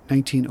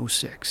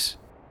 1906.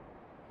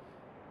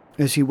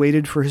 As he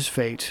waited for his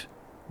fate,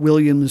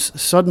 Williams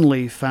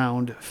suddenly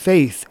found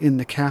faith in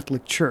the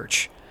Catholic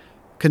Church,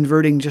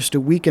 converting just a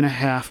week and a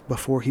half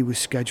before he was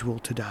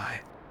scheduled to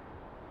die.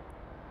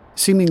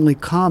 Seemingly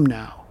calm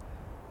now,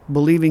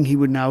 believing he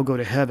would now go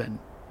to heaven,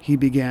 he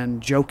began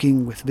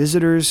joking with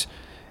visitors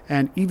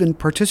and even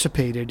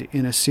participated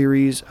in a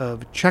series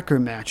of checker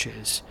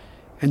matches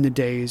in the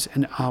days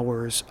and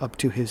hours up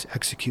to his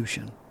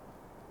execution.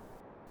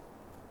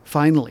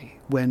 Finally,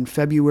 when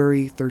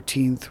February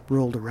 13th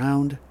rolled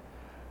around,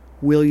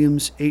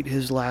 Williams ate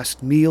his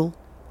last meal,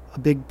 a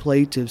big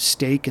plate of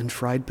steak and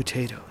fried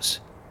potatoes.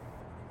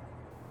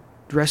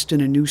 Dressed in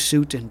a new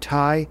suit and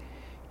tie,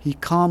 he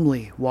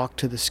calmly walked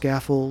to the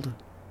scaffold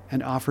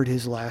and offered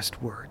his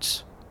last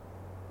words.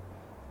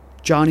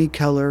 Johnny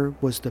Keller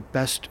was the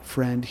best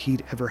friend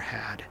he'd ever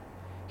had,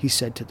 he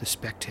said to the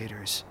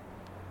spectators.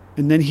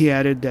 And then he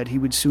added that he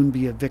would soon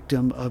be a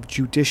victim of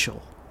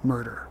judicial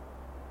murder.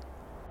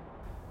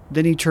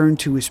 Then he turned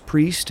to his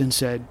priest and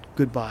said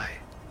goodbye,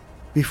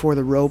 before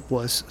the rope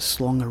was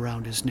slung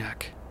around his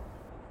neck.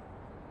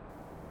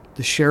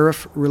 The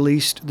sheriff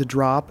released the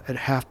drop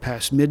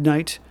at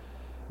midnight,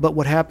 but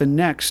what happened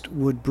next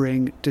would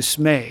bring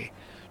dismay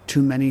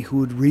to many who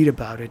would read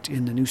about it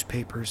in the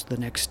newspapers the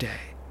next day.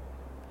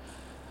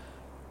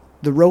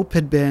 The rope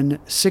had been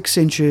 6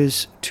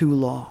 inches too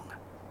long,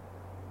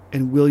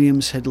 and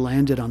Williams had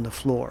landed on the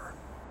floor.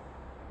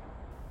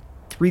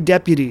 3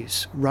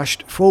 deputies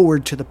rushed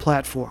forward to the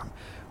platform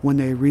when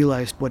they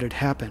realized what had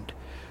happened,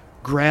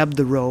 grabbed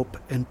the rope,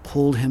 and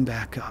pulled him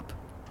back up.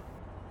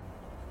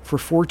 For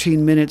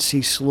 14 minutes,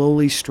 he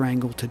slowly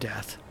strangled to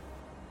death,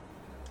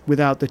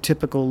 without the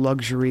typical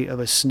luxury of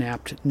a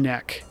snapped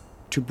neck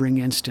to bring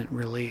instant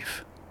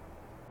relief.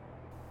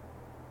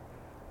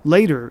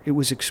 Later, it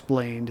was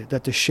explained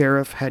that the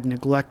sheriff had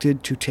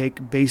neglected to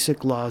take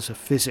basic laws of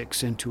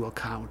physics into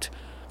account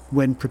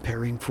when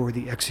preparing for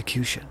the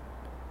execution.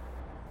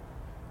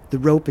 The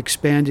rope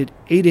expanded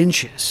 8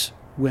 inches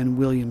when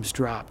Williams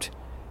dropped,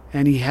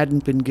 and he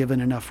hadn't been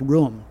given enough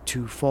room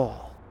to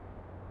fall.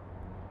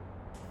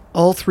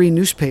 All 3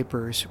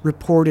 newspapers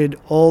reported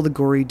all the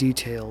gory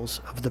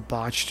details of the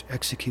botched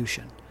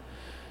execution,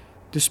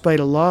 despite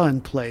a law in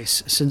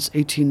place since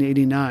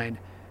 1889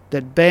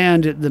 that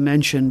banned the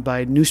mention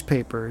by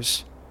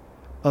newspapers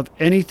of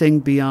anything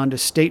beyond a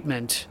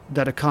statement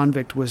that a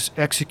convict was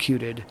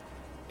executed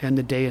and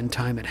the day and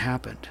time it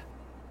happened.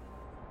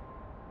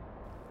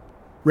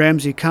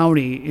 Ramsey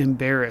County,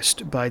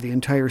 embarrassed by the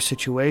entire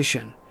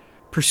situation,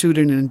 pursued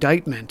an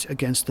indictment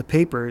against the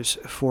papers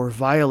for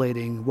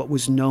violating what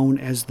was known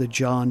as the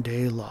John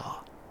Day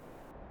Law.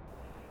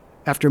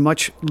 After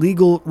much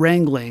legal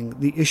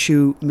wrangling, the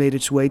issue made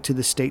its way to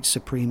the state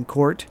Supreme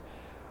Court,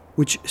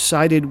 which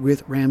sided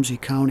with Ramsey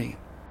County,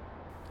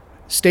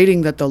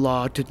 stating that the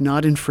law did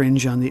not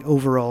infringe on the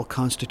overall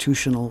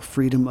constitutional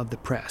freedom of the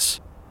press,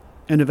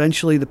 and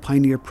eventually the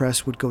Pioneer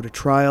Press would go to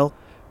trial,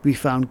 be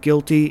found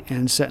guilty,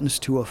 and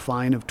sentenced to a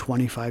fine of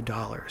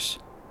 $25.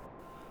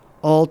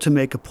 All to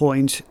make a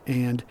point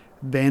and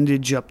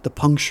bandage up the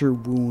puncture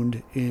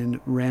wound in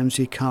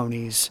Ramsey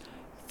County's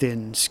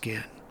thin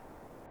skin.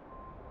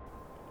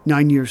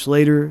 9 years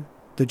later,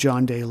 the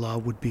John Day Law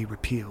would be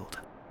repealed.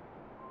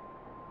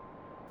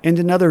 And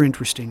another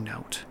interesting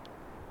note,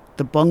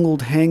 the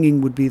bungled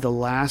hanging would be the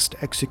last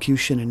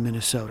execution in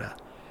Minnesota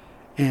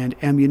and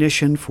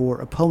ammunition for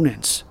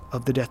opponents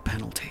of the death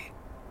penalty.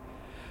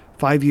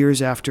 5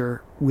 years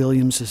after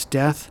Williams's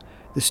death,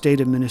 the state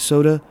of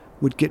Minnesota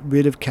would get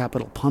rid of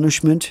capital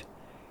punishment,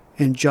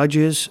 and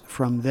judges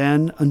from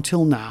then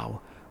until now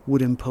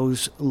would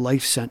impose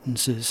life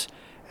sentences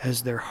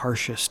as their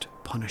harshest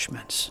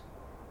punishments.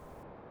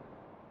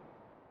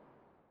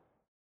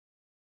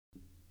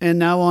 And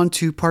now on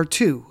to part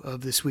 2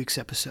 of this week's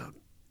episode.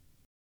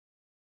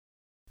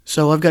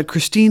 So I've got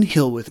Christine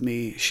Hill with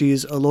me.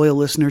 She's a loyal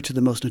listener to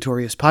the Most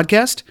Notorious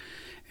podcast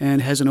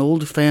and has an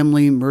old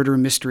family murder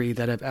mystery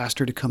that I've asked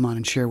her to come on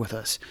and share with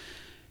us.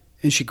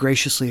 And she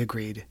graciously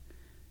agreed.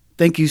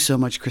 Thank you so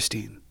much,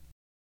 Christine.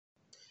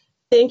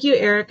 Thank you,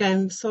 Eric.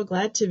 I'm so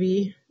glad to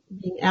be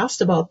being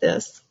asked about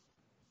this.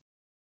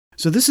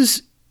 So this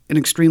is an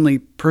extremely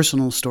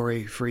personal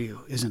story for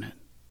you, isn't it?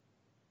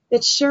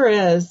 It sure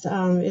is.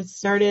 It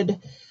started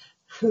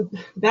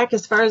back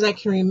as far as I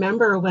can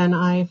remember when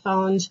I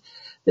found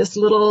this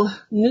little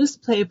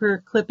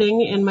newspaper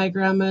clipping in my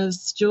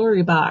grandma's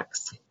jewelry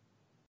box.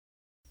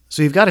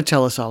 So you've got to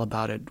tell us all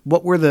about it.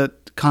 What were the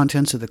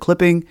contents of the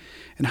clipping,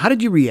 and how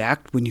did you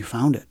react when you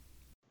found it?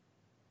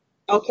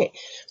 Okay,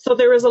 so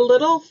there was a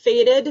little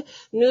faded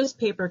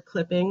newspaper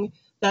clipping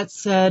that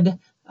said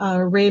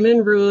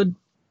Raymond Ruud,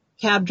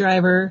 cab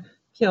driver,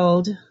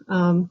 killed,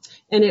 and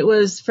it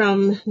was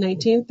from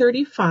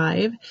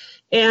 1935,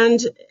 and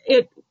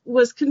it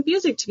was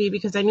confusing to me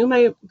because I knew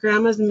my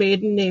grandma's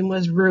maiden name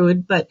was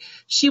Ruud, but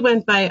she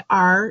went by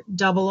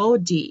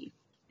R-O-O-D,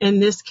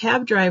 and this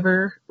cab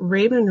driver,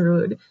 Raymond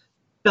Ruud,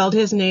 spelled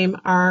his name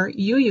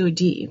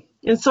R-U-U-D,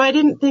 and so I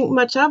didn't think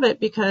much of it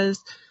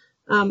because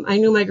I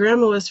knew my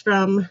grandma was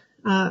from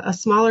a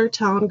smaller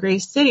town,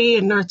 Grace City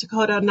in North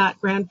Dakota, not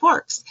Grand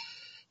Forks.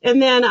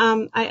 And then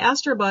I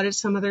asked her about it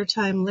some other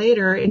time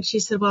later, and she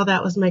said, well,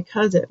 that was my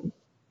cousin.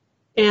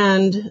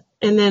 And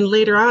then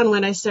later on,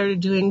 when I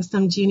started doing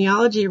some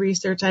genealogy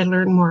research, I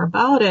learned more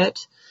about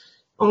it,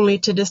 only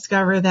to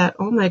discover that,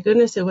 oh my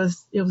goodness, it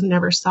was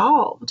never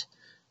solved.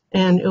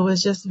 And it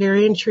was just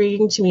very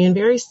intriguing to me and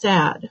very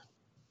sad.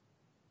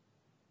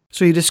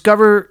 So you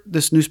discover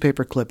this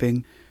newspaper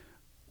clipping.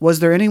 Was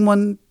there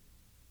anyone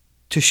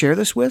to share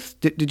this with?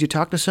 Did you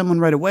talk to someone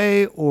right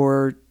away,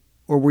 or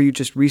were you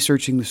just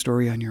researching the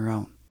story on your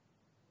own?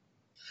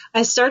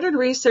 I started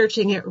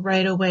researching it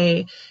right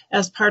away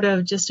as part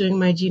of just doing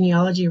my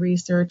genealogy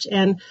research.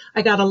 And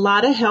I got a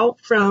lot of help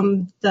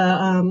from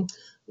the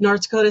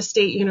North Dakota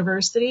State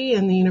University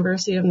and the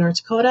University of North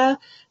Dakota.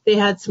 They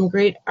had some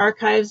great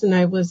archives, and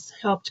I was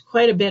helped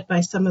quite a bit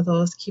by some of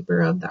those keeper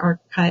of the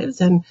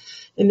archives. And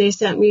they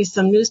sent me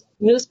some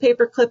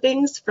newspaper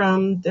clippings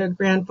from the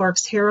Grand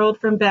Forks Herald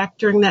from back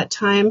during that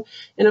time.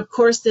 And of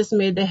course, this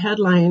made the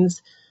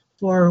headlines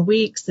for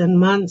weeks and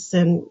months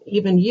and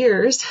even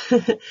years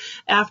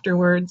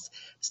afterwards.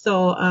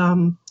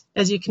 So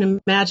as you can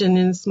imagine,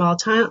 in a small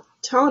town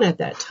at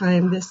that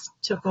time, this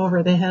took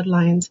over the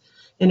headlines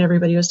and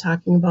everybody was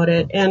talking about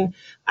it. And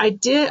I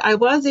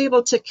was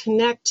able to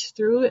connect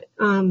through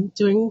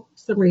doing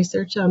some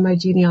research on my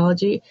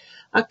genealogy,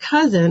 a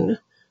cousin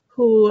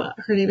who,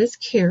 her name is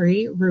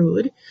Carrie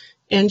Ruud,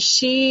 and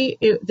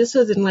this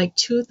was in like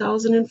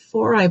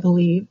 2004, I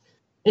believe,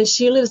 and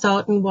she lives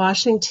out in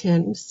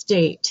Washington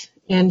State.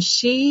 And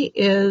she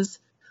is,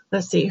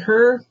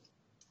 her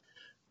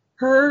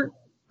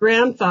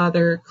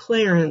grandfather,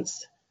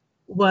 Clarence,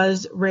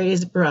 was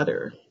Ray's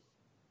brother.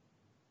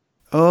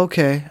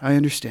 Okay, I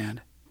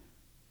understand.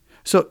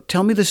 So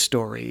tell me the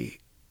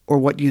story, or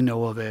what you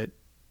know of it.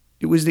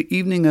 It was the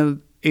evening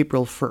of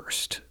April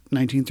 1st,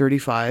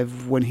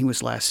 1935, when he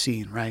was last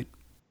seen, right?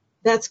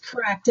 That's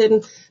correct.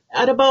 And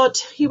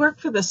he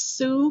worked for the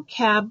Sioux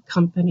Cab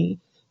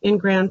Company in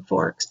Grand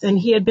Forks, and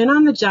he had been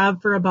on the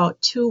job for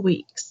about 2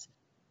 weeks.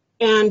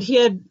 And he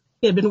had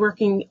been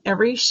working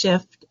every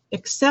shift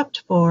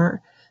except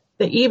for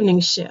the evening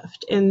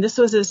shift. And this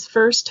was his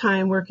first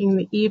time working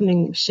the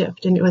evening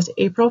shift, and it was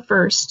April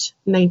 1st,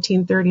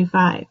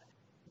 1935.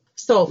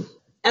 So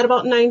at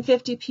about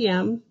 9:50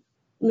 p.m.,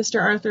 Mr.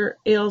 Arthur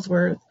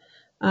Aylesworth,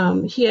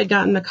 he had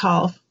gotten the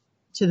call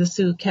to the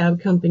Sioux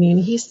Cab Company,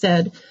 and he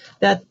said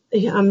that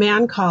a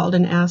man called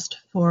and asked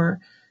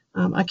for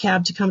a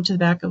cab to come to the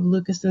back of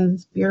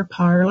Lucason's beer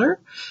parlor.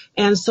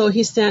 And so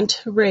he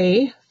sent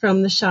Ray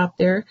from the shop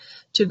there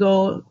to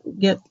go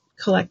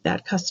collect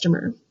that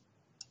customer.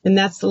 And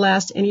that's the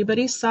last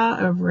anybody saw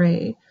of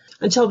Ray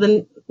until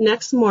the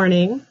next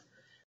morning.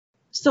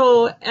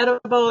 So at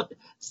about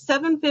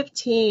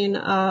 7:15,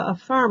 a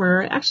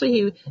farmer,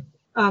 actually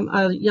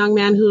a young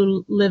man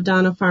who lived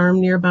on a farm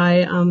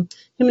nearby, him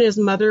and his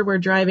mother were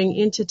driving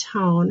into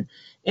town,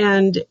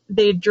 and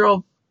they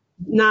drove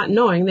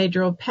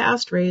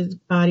past Ray's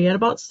body at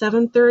about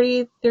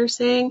 7:30, they're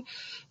saying.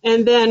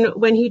 And then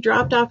when he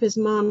dropped off his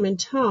mom in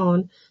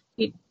town,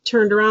 he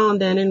turned around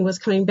then and was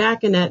coming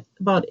back, and at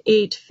about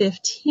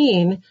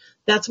 8:15,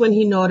 that's when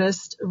he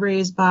noticed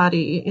Ray's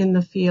body in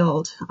the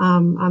field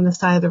on the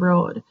side of the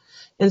road.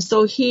 And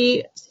so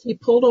he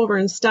pulled over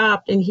and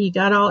stopped, and he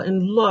got out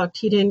and looked.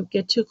 He didn't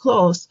get too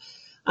close.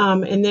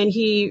 And then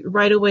he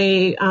right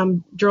away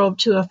drove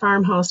to a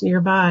farmhouse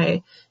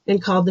nearby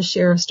and called the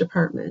sheriff's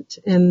department.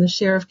 And the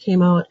sheriff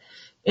came out.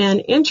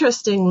 And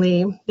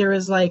interestingly, there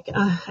was I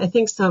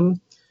think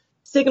some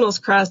signals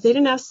crossed. They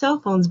didn't have cell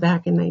phones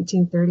back in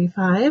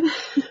 1935.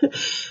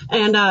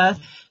 And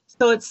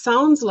so it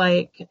sounds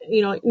like,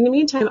 in the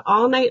meantime,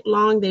 all night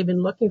long, they've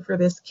been looking for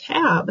this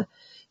cab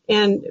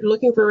and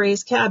looking for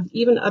Ray's cab.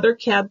 Even other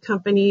cab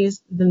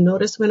companies, the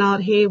notice went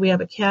out, hey, we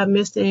have a cab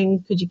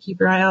missing. Could you keep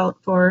your eye out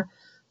for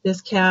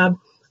this cab?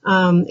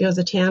 It was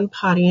a tan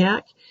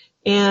Pontiac.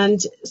 And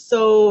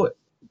so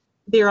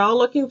they're all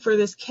looking for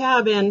this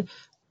cab. And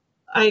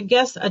I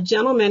guess a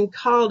gentleman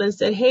called and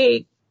said,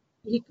 hey,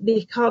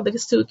 they called the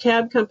Sioux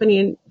Cab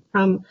Company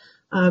from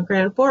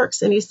Grand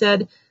Forks. And he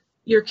said,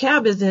 your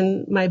cab is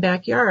in my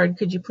backyard.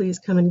 Could you please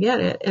come and get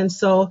it? And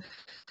so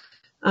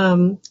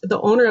the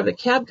owner of the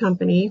cab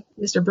company,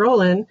 Mr.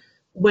 Brolin,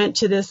 went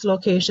to this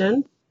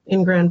location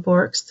in Grand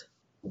Forks,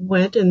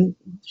 and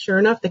sure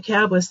enough, the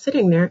cab was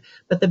sitting there,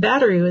 but the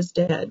battery was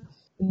dead.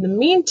 In the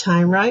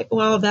meantime, right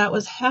while that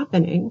was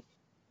happening,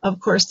 of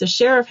course, the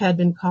sheriff had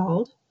been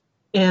called,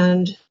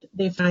 and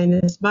they find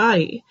this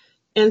body.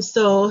 And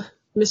so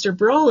Mr.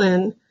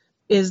 Brolin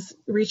is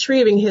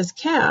retrieving his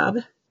cab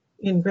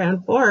in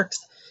Grand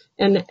Forks,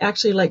 and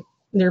actually,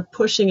 they're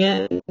pushing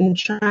it and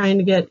trying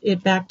to get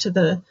it back to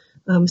the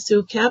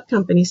Sioux Cab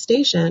Company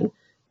station.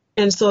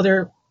 And so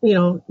they're,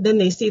 then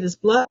they see this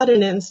blood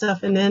in it and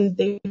stuff, and then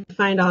they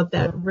find out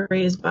that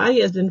Ray's body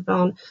has been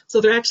found.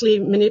 So they're actually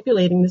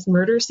manipulating this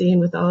murder scene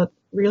without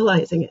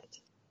realizing it.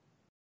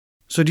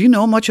 So do you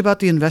know much about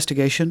the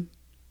investigation?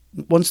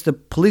 Once the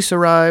police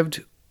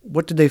arrived,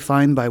 what did they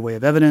find by way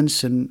of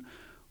evidence, and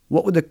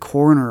what would the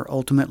coroner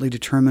ultimately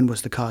determine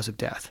was the cause of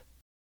death?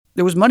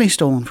 There was money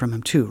stolen from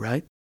him too,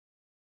 right?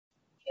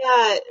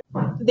 Yeah,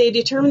 they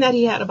determined that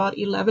he had about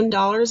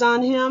 $11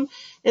 on him,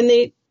 and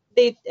they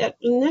they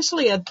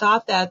initially had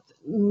thought that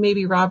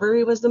maybe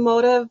robbery was the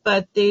motive,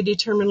 but they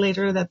determined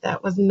later that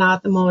that was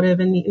not the motive.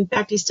 And in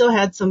fact, he still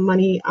had some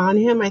money on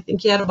him. I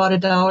think he had about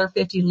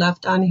 $1.50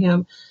 left on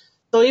him.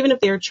 So even if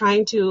they were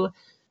trying to,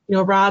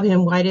 rob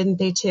him, why didn't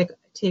they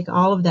take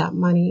all of that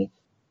money?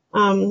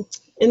 And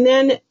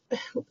then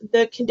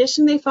the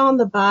condition they found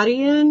the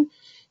body in,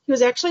 he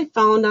was actually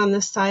found on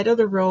the side of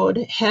the road,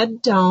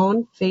 head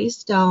down,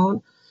 face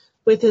down,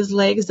 with his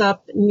legs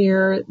up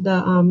near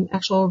the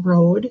actual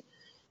road.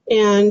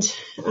 And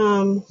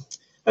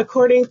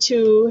according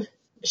to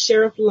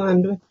Sheriff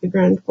Lund with the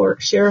Grand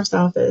Forks Sheriff's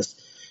Office,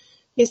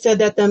 he said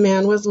that the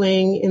man was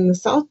laying in the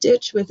south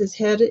ditch with his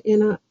head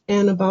in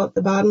and about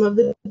the bottom of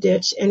the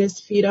ditch and his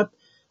feet up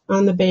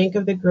on the bank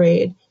of the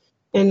grade.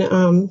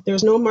 And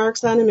there's no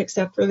marks on him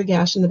except for the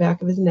gash in the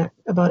back of his neck,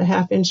 about a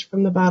half inch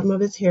from the bottom of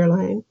his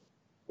hairline.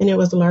 And it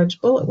was a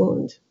large bullet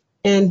wound.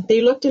 And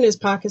they looked in his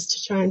pockets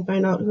to try and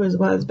find out who it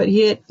was, but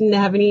he didn't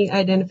have any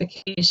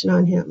identification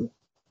on him.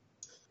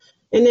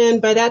 And then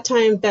by that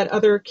time,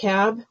 another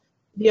cab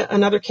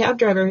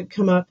driver had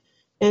come up,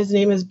 and his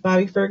name is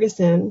Bobby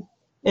Ferguson,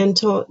 and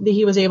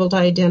he was able to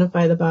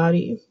identify the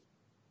body.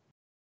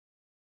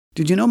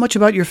 Did you know much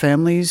about your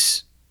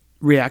family's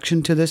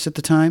reaction to this at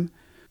the time?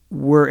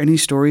 Were any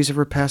stories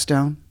ever passed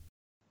down?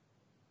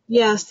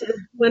 Yes.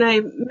 When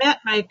I met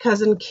my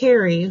cousin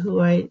Carrie,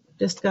 who I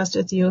discussed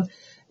with you,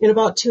 in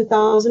about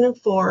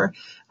 2004,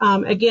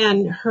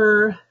 again,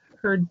 her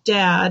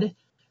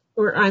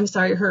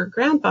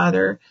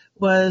grandfather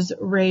was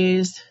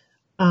Ray's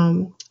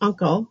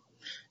uncle,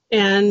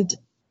 and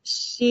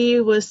she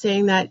was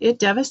saying that it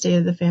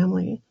devastated the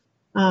family.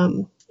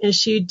 And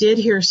she did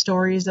hear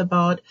stories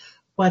about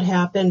what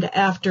happened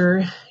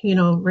after,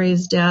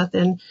 Ray's death,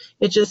 and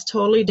it just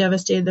totally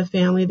devastated the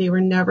family. They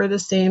were never the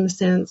same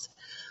since.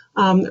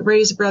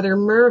 Ray's brother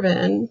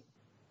Mervyn,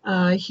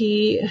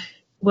 he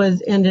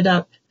was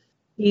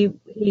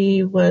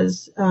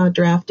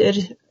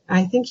drafted.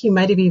 I think he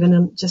might have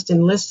even just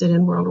enlisted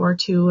in World War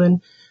II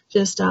and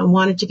just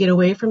wanted to get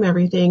away from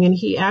everything. And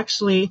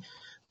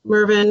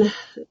Mervyn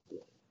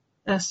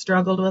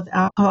struggled with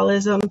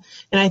alcoholism.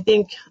 And I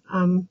think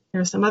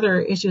there are some other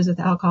issues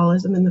with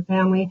alcoholism in the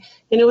family.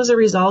 And it was a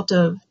result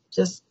of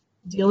just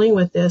dealing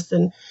with this.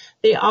 And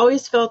they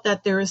always felt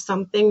that there was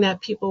something that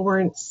people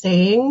weren't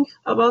saying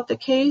about the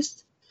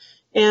case.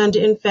 And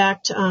in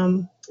fact,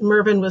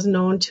 Mervyn was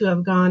known to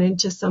have gone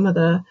into some of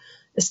the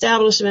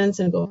establishments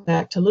and go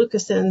back to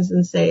Lucason's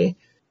and say,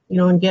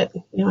 and get,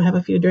 have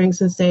a few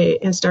drinks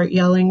and start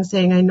yelling,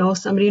 saying, I know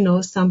somebody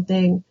knows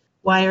something.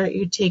 Why aren't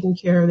you taking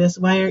care of this?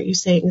 Why aren't you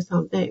saying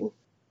something?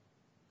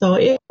 So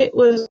it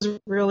was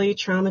really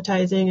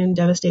traumatizing and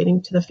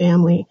devastating to the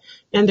family.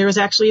 And there was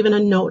actually even a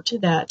note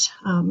that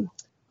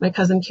my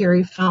cousin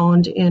Carrie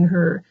found in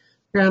her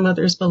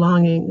grandmother's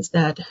belongings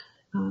that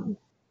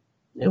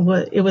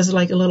it was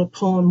like a little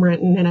poem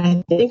written. And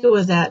I think it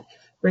was at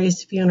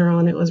Ray's funeral,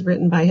 and it was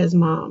written by his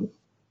mom.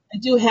 I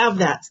do have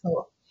that,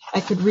 so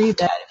I could read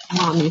that if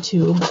you want me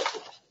to.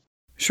 But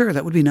Sure,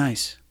 that would be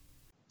nice.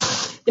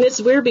 And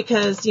it's weird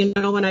because,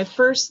 when I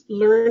first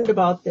learned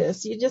about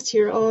this, you just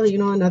hear,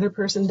 another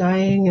person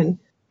dying, and,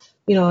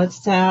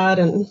 it's sad,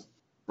 and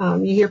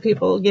you hear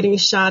people getting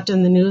shot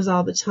in the news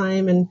all the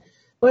time. And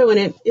boy,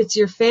 when it's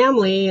your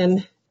family,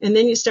 and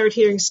then you start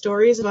hearing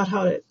stories about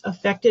how it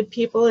affected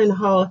people and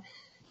how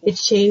it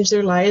changed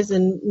their lives,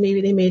 and maybe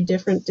they made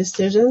different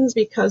decisions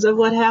because of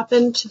what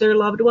happened to their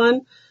loved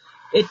one,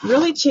 it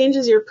really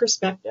changes your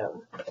perspective.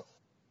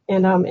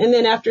 And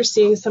then after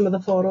seeing some of the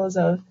photos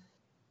of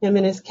him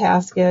in his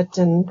casket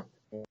and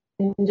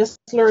just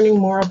learning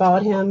more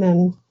about him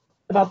and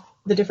about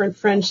the different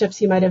friendships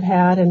he might have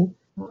had, and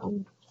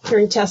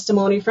hearing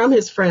testimony from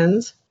his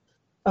friends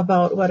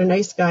about what a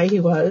nice guy he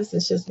was,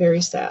 it's just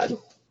very sad.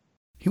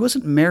 He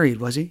wasn't married,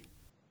 was he?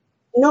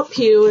 Nope,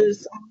 he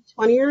was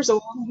 20 years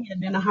old. He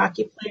had been a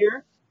hockey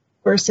player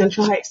for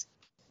Central High School.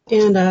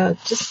 And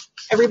just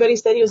everybody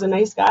said he was a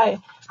nice guy.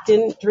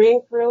 Didn't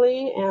drink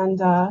really, and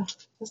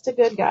just a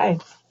good guy.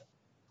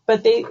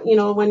 But they,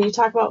 when you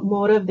talk about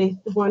motive, they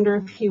wonder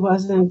if he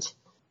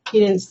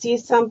didn't see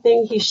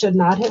something he should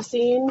not have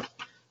seen.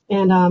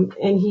 And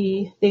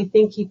they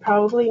think he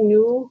probably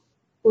knew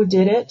who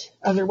did it.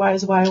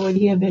 Otherwise, why would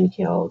he have been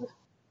killed?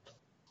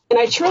 And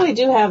I truly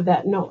do have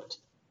that note.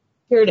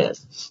 Here it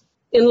is.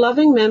 In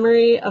loving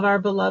memory of our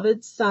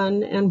beloved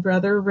son and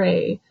brother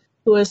Ray,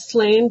 who was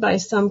slain by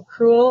some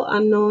cruel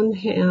unknown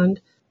hand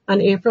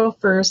on April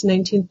 1st,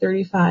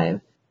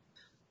 1935.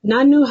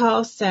 None knew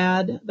how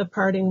sad the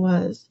parting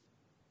was,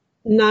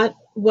 not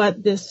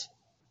what this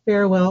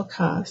farewell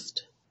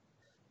cost.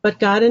 But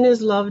God and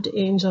his loved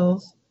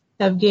angels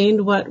have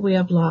gained what we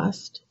have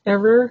lost,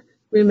 ever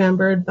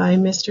remembered by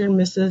Mr. and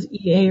Mrs.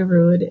 E.A.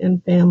 Ruud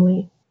and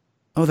family.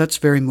 Oh, that's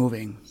very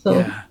moving. So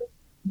yeah.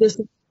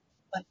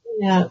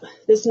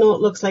 This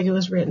note looks like it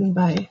was written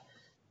by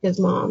his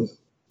mom.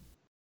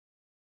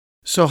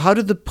 So how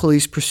did the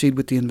police proceed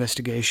with the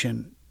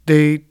investigation?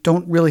 They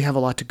don't really have a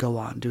lot to go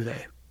on, do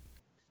they?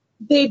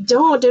 They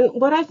don't. And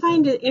what I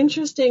find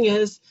interesting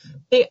is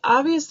they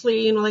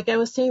obviously, like I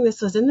was saying,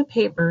 this was in the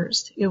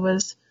papers. It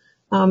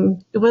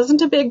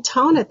wasn't a big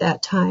town at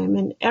that time,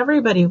 and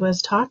everybody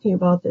was talking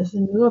about this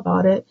and knew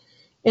about it.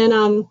 And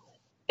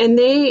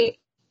they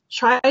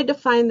tried to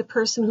find the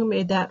person who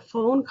made that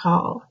phone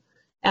call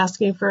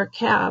asking for a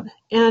cab.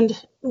 And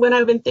when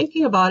I've been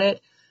thinking about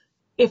it,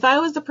 if I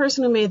was the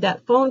person who made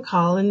that phone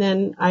call and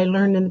then I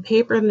learned in the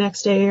paper the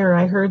next day, or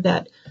I heard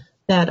that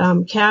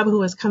cab who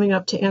was coming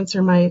up to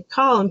answer my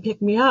call and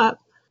pick me up,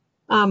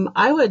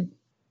 I would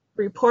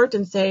report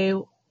and say,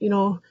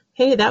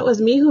 hey, that was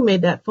me who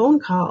made that phone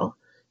call.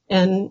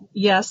 And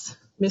yes,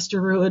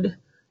 Mr. Ruud,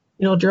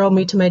 drove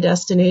me to my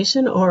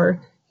destination,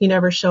 or he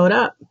never showed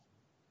up.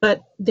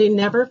 But they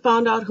never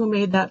found out who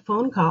made that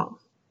phone call.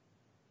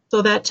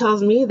 So that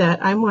tells me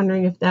that I'm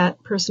wondering if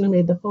that person who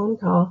made the phone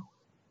call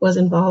was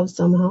involved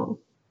somehow.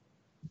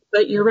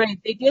 But you're right.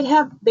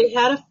 They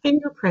had a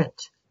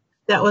fingerprint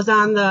that was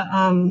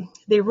on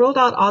they ruled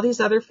out all these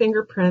other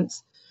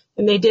fingerprints,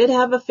 and they did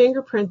have a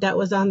fingerprint that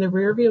was on the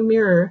rearview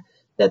mirror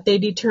that they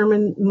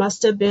determined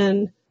must have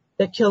been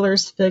the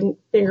killer's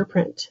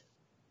fingerprint.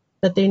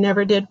 But they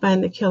never did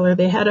find the killer.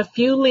 They had a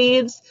few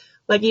leads,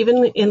 like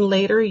even in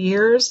later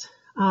years.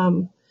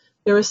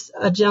 There was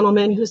a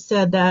gentleman who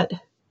said that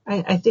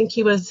I think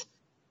he was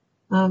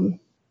in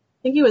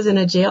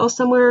a jail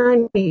somewhere,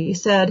 and he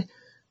said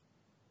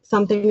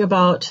something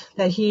about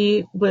that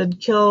he would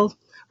kill,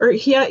 or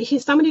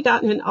somebody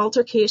got in an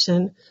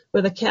altercation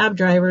with a cab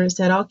driver and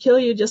said, I'll kill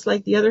you just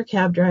like the other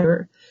cab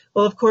driver.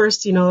 Well, of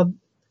course,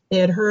 they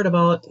had heard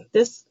about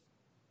this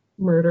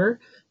murder,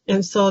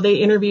 and so they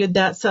interviewed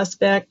that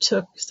suspect,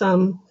 took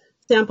some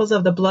samples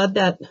of the blood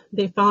that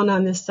they found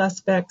on this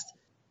suspect's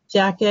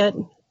jacket,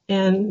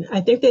 and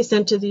I think they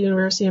sent to the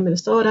University of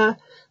Minnesota,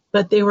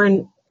 but they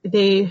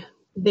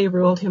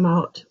ruled him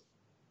out.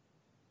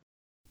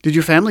 Did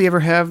your family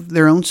ever have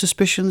their own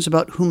suspicions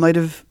about who might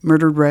have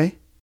murdered Ray?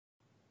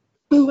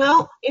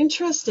 Well,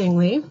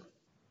 interestingly,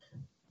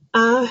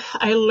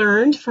 I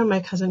learned from my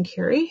cousin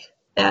Carrie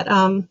that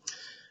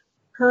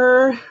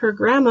her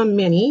grandma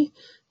Minnie,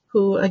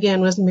 who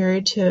again was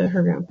married to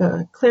her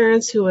grandpa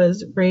Clarence, who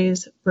was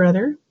Ray's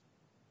brother.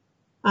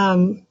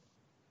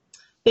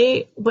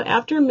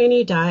 After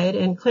Minnie died,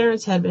 and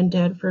Clarence had been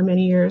dead for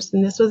many years,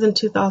 and this was in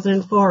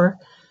 2004,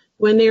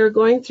 when they were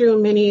going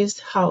through Minnie's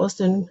house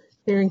and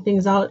clearing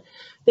things out,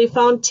 they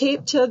found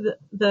taped to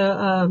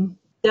the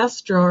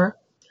desk drawer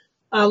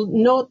a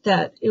note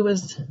that it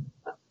was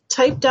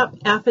typed up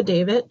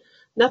affidavit,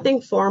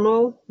 nothing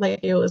formal, like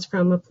it was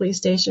from a police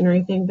station or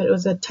anything, but it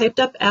was a typed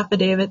up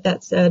affidavit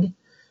that said,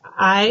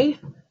 I,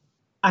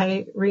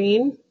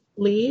 Irene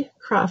Lee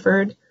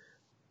Crawford,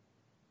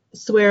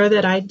 swear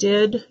that I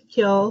did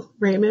kill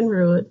Raymond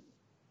Ruud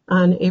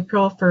on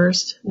April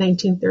 1st,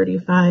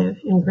 1935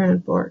 in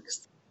Grand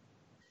Forks.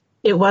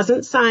 It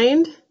wasn't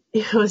signed.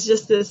 It was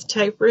just this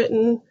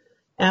typewritten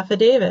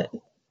affidavit.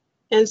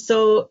 And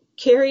so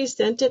Carrie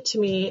sent it to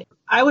me.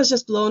 I was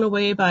just blown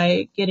away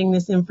by getting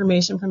this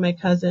information from my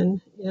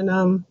cousin.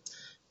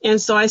 And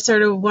so I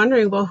started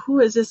wondering, well, who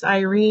is this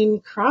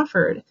Irene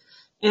Crawford?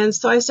 And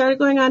so I started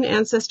going on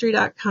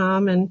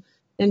Ancestry.com and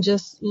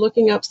just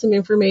looking up some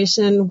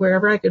information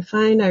wherever I could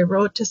find. I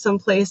wrote to some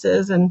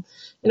places, and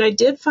I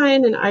did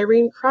find an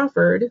Irene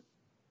Crawford,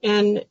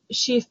 and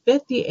she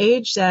fit the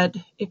age that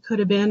it could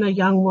have been a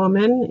young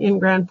woman in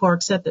Grand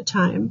Forks at the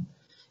time.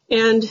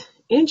 And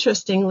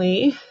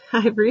interestingly,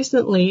 I've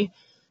recently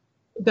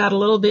got a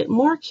little bit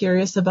more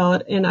curious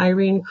about an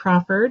Irene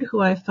Crawford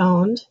who I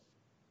found,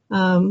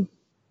 who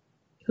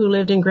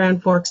lived in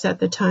Grand Forks at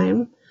the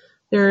time.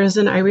 There is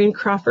an Irene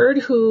Crawford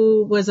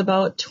who was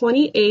about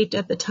 28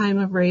 at the time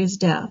of Ray's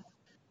death.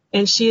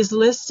 And she's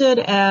listed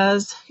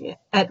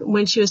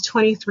when she was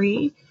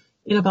 23,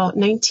 in about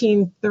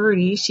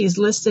 1930, she's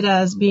listed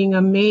as being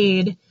a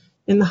maid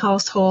in the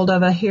household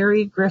of a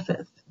Harry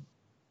Griffith.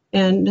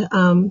 And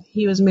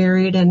he was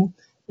married and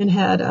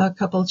had a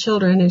couple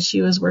children, and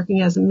she was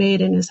working as a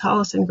maid in his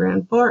house in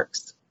Grand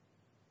Forks.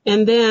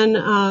 And then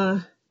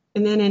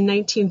in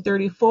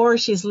 1934,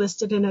 she's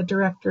listed in a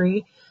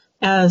directory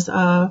as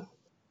a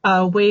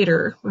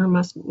waiter,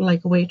 or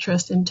like a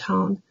waitress in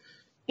town.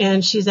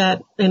 And she's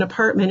at an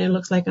apartment, it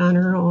looks like, on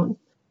her own.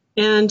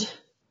 And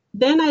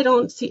then I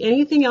don't see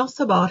anything else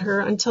about her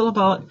until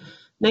about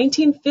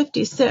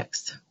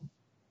 1956.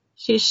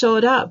 She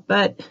showed up,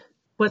 but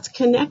what's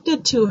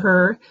connected to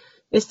her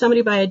is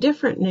somebody by a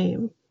different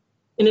name.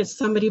 And it's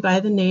somebody by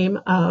the name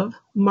of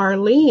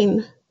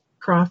Marlene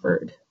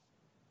Crawford.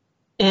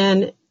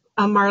 And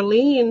a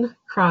Marlene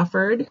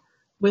Crawford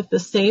with the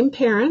same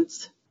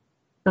parents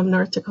from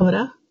North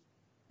Dakota,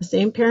 the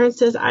same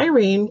parents as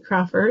Irene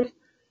Crawford,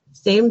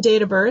 same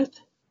date of birth,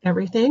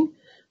 everything.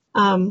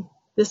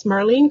 This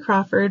Marlene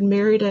Crawford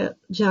married a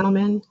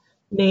gentleman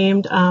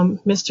named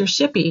Mr.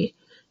 Shippey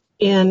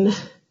in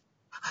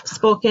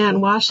Spokane,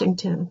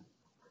 Washington.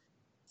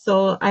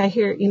 So I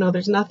hear,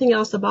 there's nothing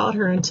else about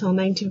her until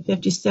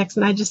 1956,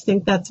 and I just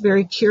think that's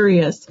very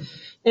curious.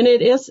 And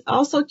it is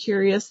also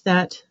curious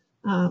that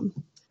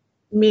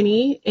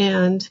Minnie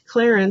and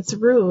Clarence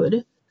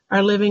Ruud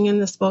are living in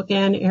the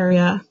Spokane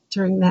area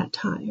during that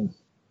time.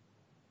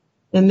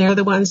 And they're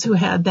the ones who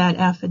had that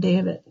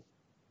affidavit.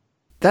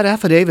 That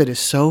affidavit is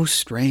so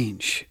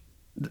strange.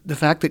 The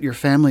fact that your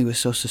family was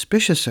so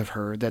suspicious of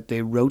her that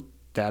they wrote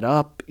that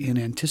up in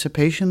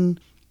anticipation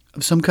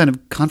of some kind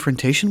of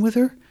confrontation with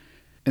her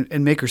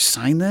and make her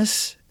sign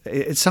this.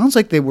 It sounds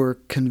like they were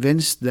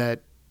convinced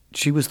that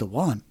she was the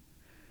one.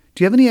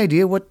 Do you have any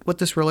idea what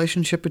this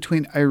relationship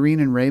between Irene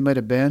and Ray might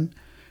have been?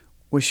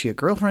 Was she a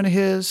girlfriend of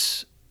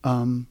his?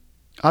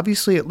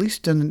 Obviously, at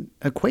least an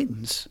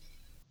acquaintance.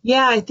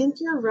 Yeah, I think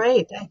you're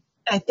right.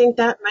 I think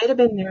that might have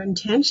been their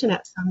intention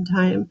at some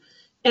time.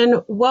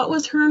 And what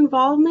was her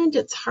involvement?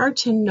 It's hard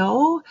to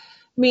know.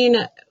 I mean,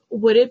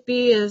 would it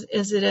be,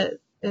 is it as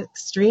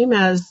extreme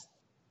as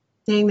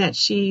saying that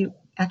she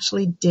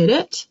actually did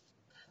it?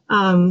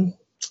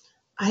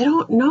 I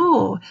don't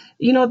know.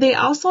 They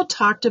also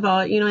talked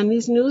about, in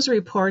these news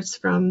reports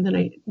from the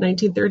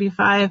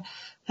 1935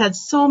 had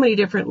so many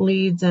different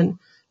leads, and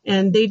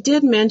they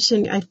did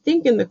mention, I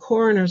think in the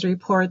coroner's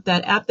report,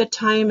 that at the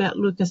time at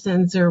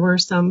Lucason's there were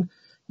some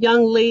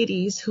young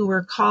ladies who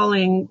were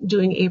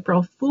doing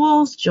April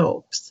Fool's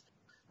jokes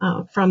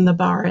from the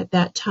bar at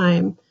that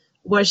time.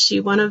 Was she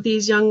one of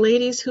these young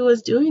ladies who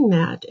was doing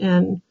that?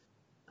 And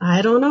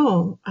I don't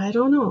know.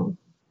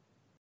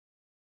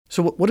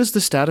 So what is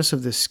the status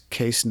of this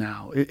case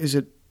now? Is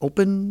it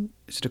open?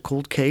 Is it a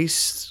cold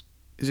case?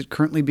 Is it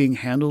currently being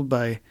handled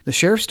by the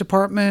sheriff's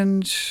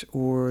department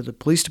or the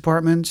police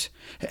department?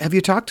 Have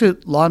you talked to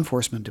law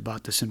enforcement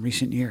about this in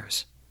recent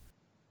years?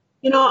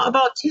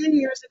 About 10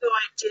 years ago,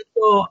 I did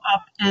go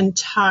up and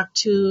talk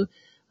to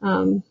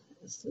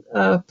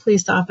a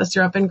police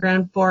officer up in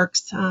Grand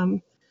Forks.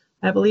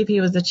 I believe he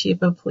was the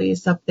chief of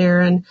police up there.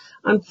 And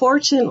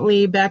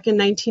unfortunately, back in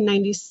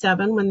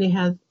 1997, when they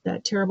had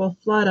that terrible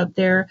flood up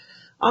there,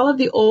 all of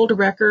the old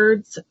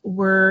records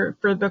for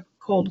the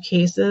cold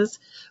cases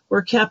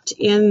were kept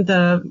in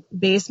the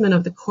basement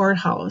of the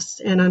courthouse.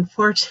 And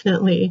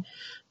unfortunately,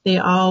 they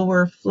all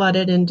were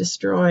flooded and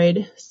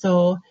destroyed.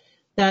 So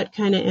that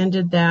kind of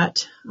ended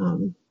that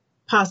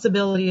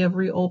possibility of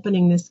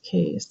reopening this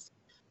case,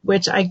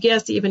 which I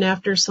guess even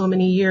after so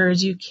many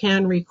years, you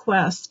can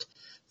request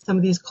some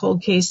of these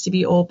cold cases to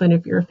be open.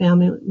 If you're a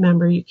family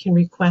member, you can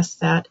request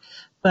that.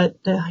 But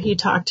he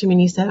talked to me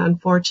and he said,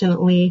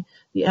 unfortunately,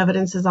 the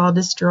evidence is all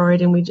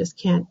destroyed and we just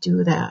can't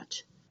do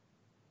that.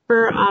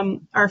 For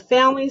our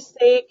family's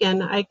sake,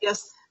 and I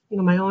guess,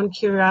 my own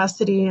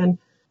curiosity, and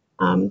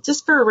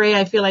just for Ray,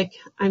 I feel like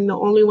I'm the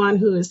only one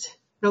who is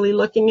really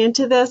looking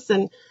into this,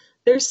 and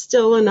there's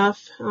still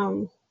enough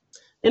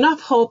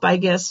hope, I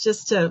guess,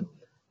 just to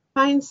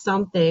find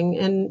something,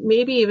 and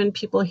maybe even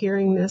people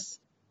hearing this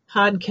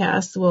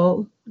podcast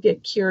will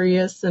get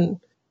curious and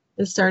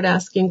start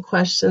asking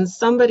questions.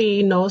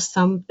 Somebody knows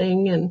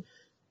something, and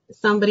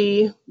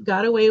somebody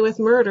got away with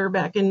murder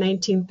back in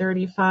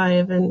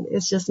 1935, and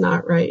it's just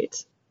not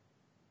right.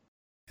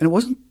 And it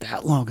wasn't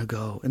that long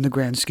ago in the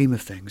grand scheme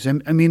of things. I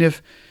mean,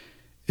 if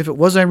it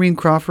was Irene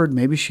Crawford,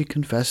 maybe she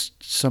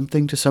confessed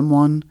something to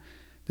someone.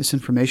 This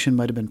information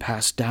might have been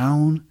passed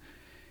down.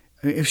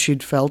 If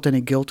she'd felt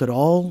any guilt at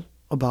all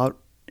about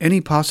any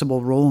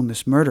possible role in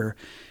this murder.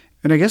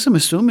 And I guess I'm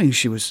assuming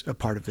she was a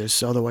part of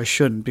this, although I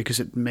shouldn't because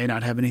it may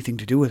not have anything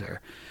to do with her.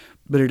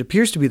 But it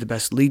appears to be the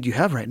best lead you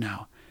have right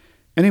now.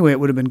 Anyway, it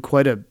would have been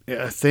quite a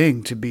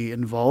thing to be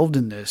involved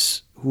in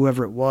this,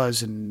 whoever it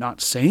was, and not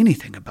say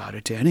anything about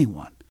it to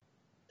anyone.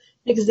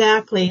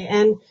 Exactly.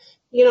 And,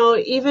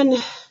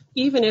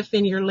 even if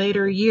in your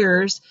later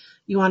years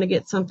you want to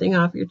get something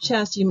off your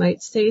chest, you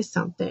might say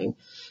something.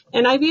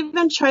 And I've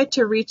even tried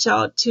to reach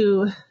out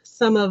to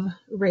some of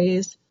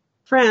Ray's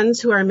friends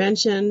who are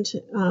mentioned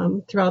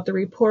throughout the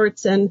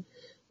reports, and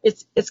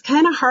it's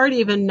kind of hard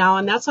even now.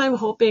 And that's why I'm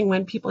hoping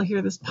when people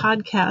hear this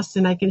podcast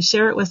and I can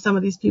share it with some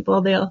of these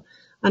people, they'll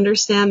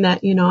understand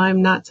that,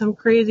 I'm not some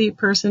crazy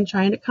person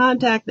trying to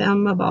contact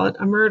them about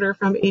a murder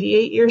from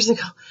 88 years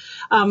ago.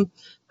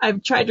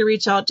 I've tried to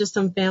reach out to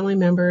some family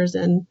members,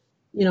 and,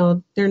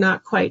 they're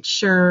not quite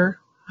sure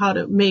how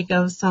to make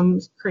of some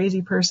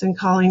crazy person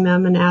calling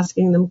them and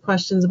asking them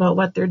questions about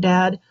what their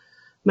dad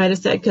might have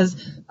said. Because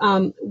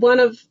one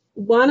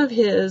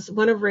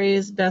of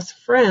Ray's best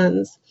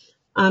friends,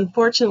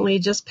 unfortunately,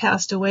 just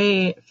passed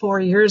away 4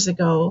 years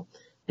ago,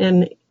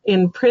 and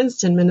in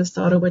Princeton,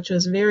 Minnesota, which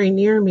was very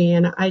near me.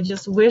 And I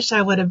just wish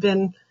I would have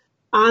been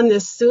on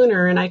this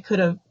sooner and I could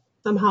have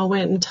somehow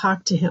went and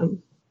talked to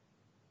him.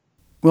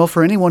 Well,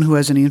 for anyone who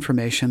has any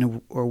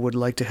information or would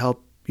like to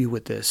help you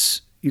with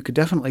this, you could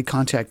definitely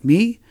contact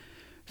me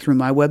through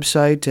my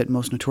website at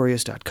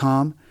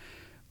mostnotorious.com.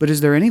 But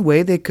is there any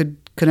way they could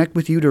connect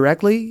with you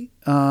directly?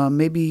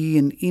 Maybe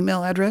an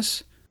email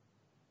address?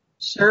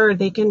 Sure.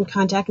 They can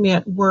contact me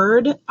at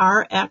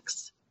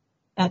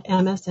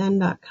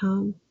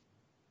wordrx@msn.com.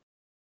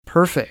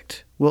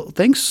 Perfect. Well,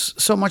 thanks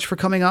so much for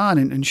coming on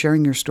and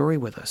sharing your story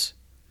with us.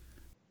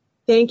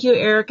 Thank you,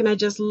 Eric. And I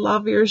just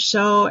love your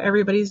show.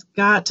 Everybody's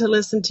got to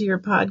listen to your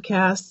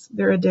podcasts.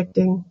 They're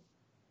addicting.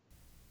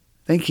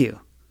 Thank you.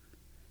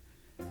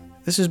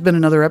 This has been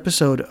another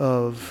episode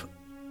of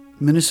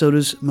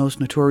Minnesota's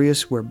Most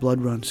Notorious Where Blood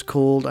Runs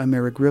Cold. I'm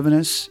Eric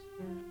Rivenes.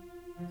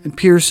 And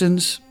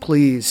Pearson's,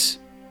 please,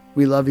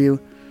 we love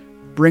you.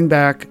 Bring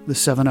back the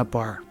 7-Up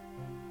bar.